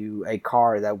got to a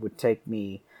car that would take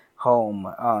me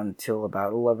home until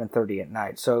about 11:30 at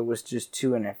night. So it was just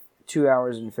 2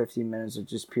 hours and 15 minutes of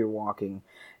just pure walking,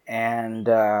 and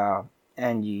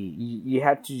you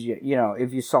had to, you know,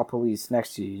 if you saw police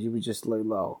next to you, you would just lay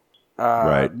low.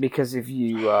 Right. Because if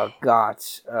you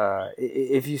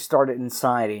if you started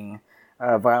inciting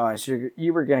violence,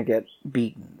 you were going to get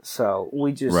beaten. So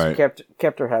we just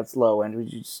kept our heads low, and we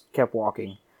just kept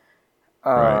walking.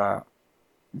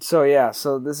 So yeah,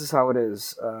 so this is how it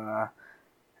is.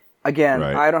 Again,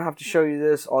 I don't have to show you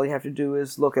this. All you have to do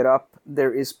is look it up.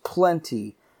 There is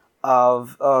plenty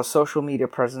of social media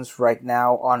presence right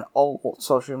now on all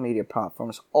social media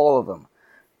platforms, all of them.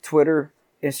 Twitter,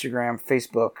 Instagram,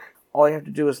 Facebook. All you have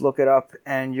to do is look it up,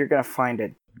 and you're going to find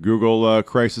it. Google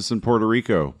Crisis in Puerto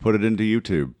Rico. Put it into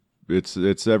YouTube.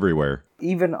 It's everywhere.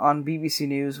 Even on BBC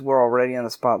News, we're already in the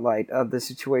spotlight. The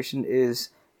situation is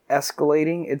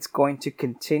escalating. It's going to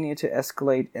continue to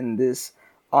escalate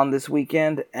on this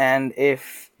weekend, and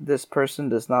if this person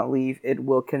does not leave, it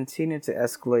will continue to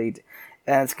escalate,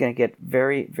 and it's going to get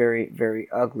very, very, very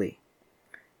ugly.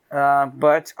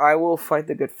 But I will fight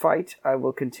the good fight. I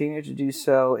will continue to do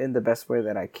so in the best way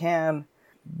that I can.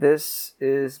 This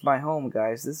is my home,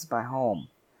 guys. This is my home.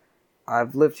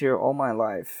 I've lived here all my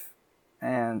life,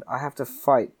 and I have to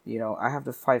fight. You know, I have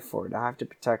to fight for it. I have to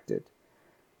protect it.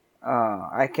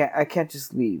 I can't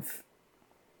just leave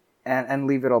and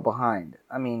leave it all behind.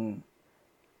 I mean,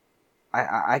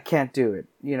 I can't do it.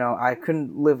 You know, I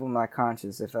couldn't live with my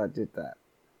conscience if I did that.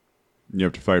 You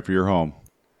have to fight for your home.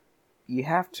 You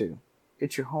have to.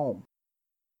 It's your home.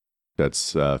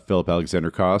 That's Philip Alexander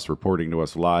Koss reporting to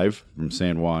us live from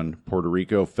San Juan, Puerto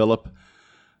Rico. Philip,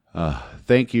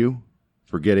 thank you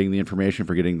for getting the information,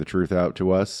 for getting the truth out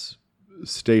to us.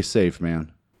 Stay safe,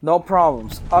 man. No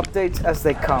problems. Updates as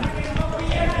they come.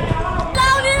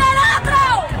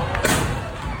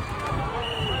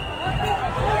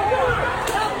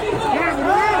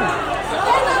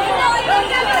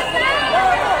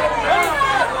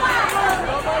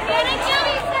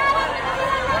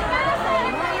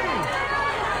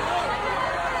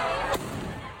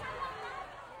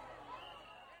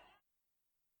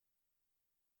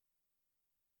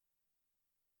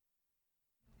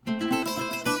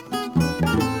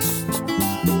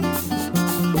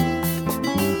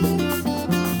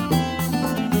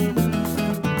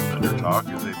 Undertalk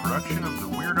is a production of the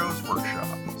Weirdos Workshop,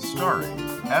 starring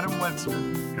Adam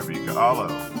Wedston, Kavika Allo,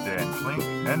 Dan Klink,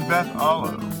 and Beth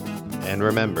Allo. And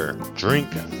remember,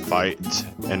 drink, fight,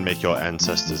 and make your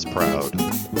ancestors proud.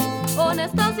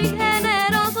 Honestos y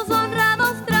generosos,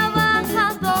 honrados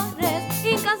trabajadores,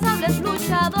 incansables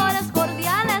luchadores,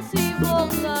 cordiales y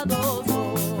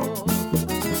bondadosos.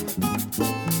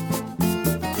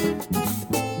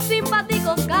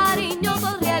 Simpáticos,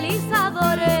 cariñosos,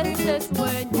 realizadores de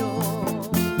sueños.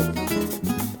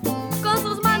 Con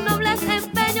sus más nobles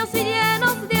empeños y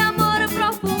llenos de amor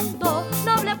profundo,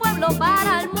 noble pueblo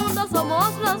para el mundo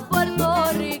somos los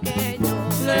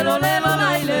puertorriqueños. Lelo, lelo,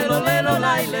 lai, lelo, lelo,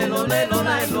 lai, lelo, lelo,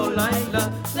 lai, lo, lai, la.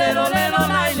 Lelo, lelo,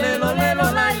 lai, lelo,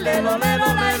 lelo, lai, lelo,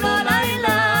 lelo, lai, lo, lai, la.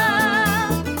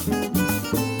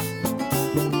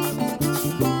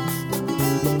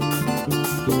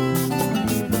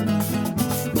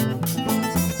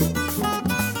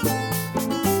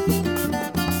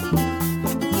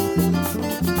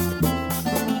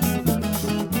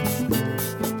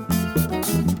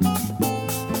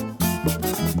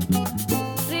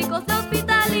 Ricos de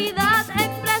hospitalidad,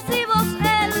 expresivos,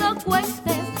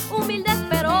 elocuentes, humildes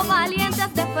pero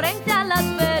valientes de frente a la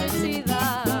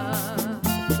adversidad.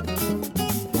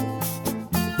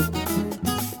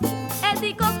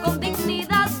 Éticos con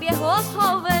dignidad, viejos,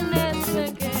 jóvenes,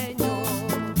 pequeños.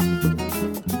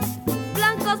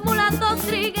 Blancos, mulatos,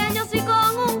 trigueños y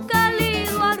con un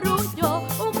cálido arrullo.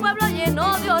 Un pueblo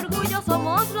lleno de orgullo,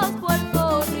 somos los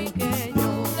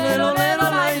puertorriqueños. Lelo, lelo,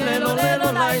 lai, lelo,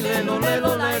 lelo, lai, lelo,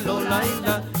 lelo, lai, lo, lai,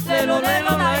 la. Lelo,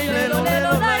 lelo, lai, lelo,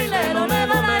 lelo, lai, lelo,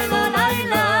 lelo, lai, lo, lai,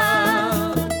 la.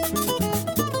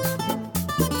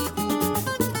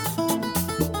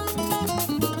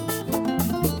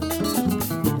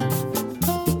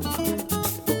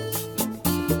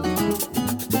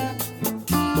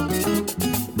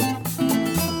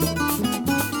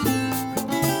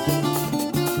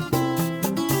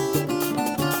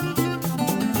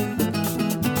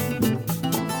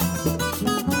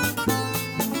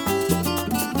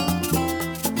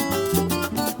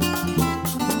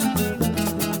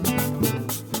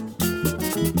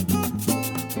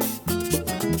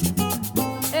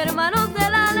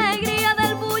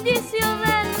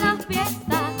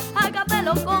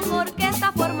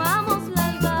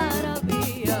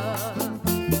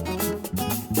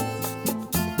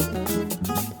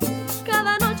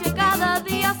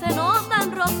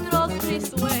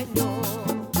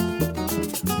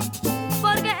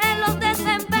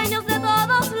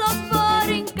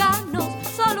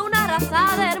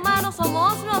 raza de hermanos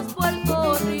somos los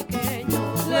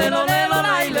puertorriqueños. Lelo, lelo,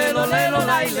 lai, lelo, lelo,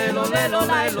 lai, lelo, lelo,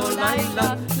 lai, lo, lai,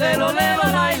 la. Lelo, lelo,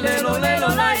 lai, lelo, lelo,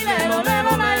 lai, lelo,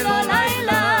 lelo, lai, lo, lai,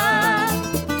 la.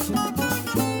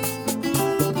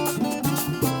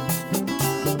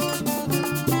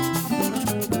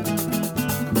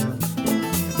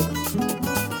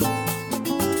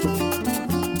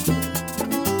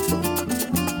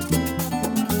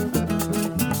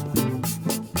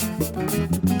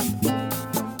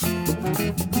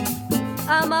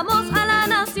 Amamos a la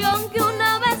nación que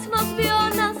una vez nos vio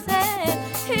nacer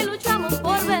y luchamos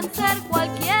por vencer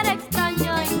cualquier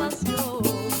extraña invasión.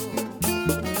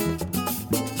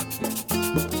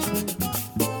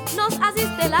 Nos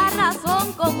asiste la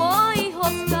razón como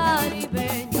hijos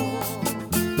caribeños.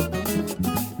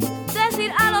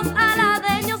 Decir a los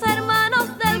aladeños, hermanos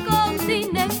del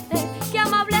continente, que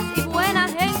amables y buena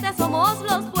gente somos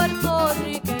los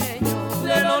puertorriqueños.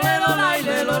 Lelo, lelo, lai,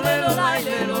 lelo, lelo, lai,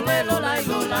 lelo, lelo, lai,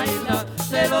 lo, lai, la.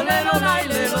 Lelo, lelo, lai,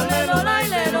 lelo, lelo, lai,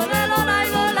 lelo, lelo, lai,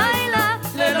 lo, lai, la.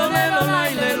 Lelo, lelo,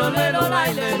 lai, lelo, lelo,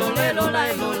 lai, lelo, lelo,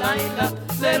 lai, lo, lai, la.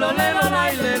 Lelo, lelo,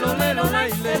 lai, lelo, lelo, lai.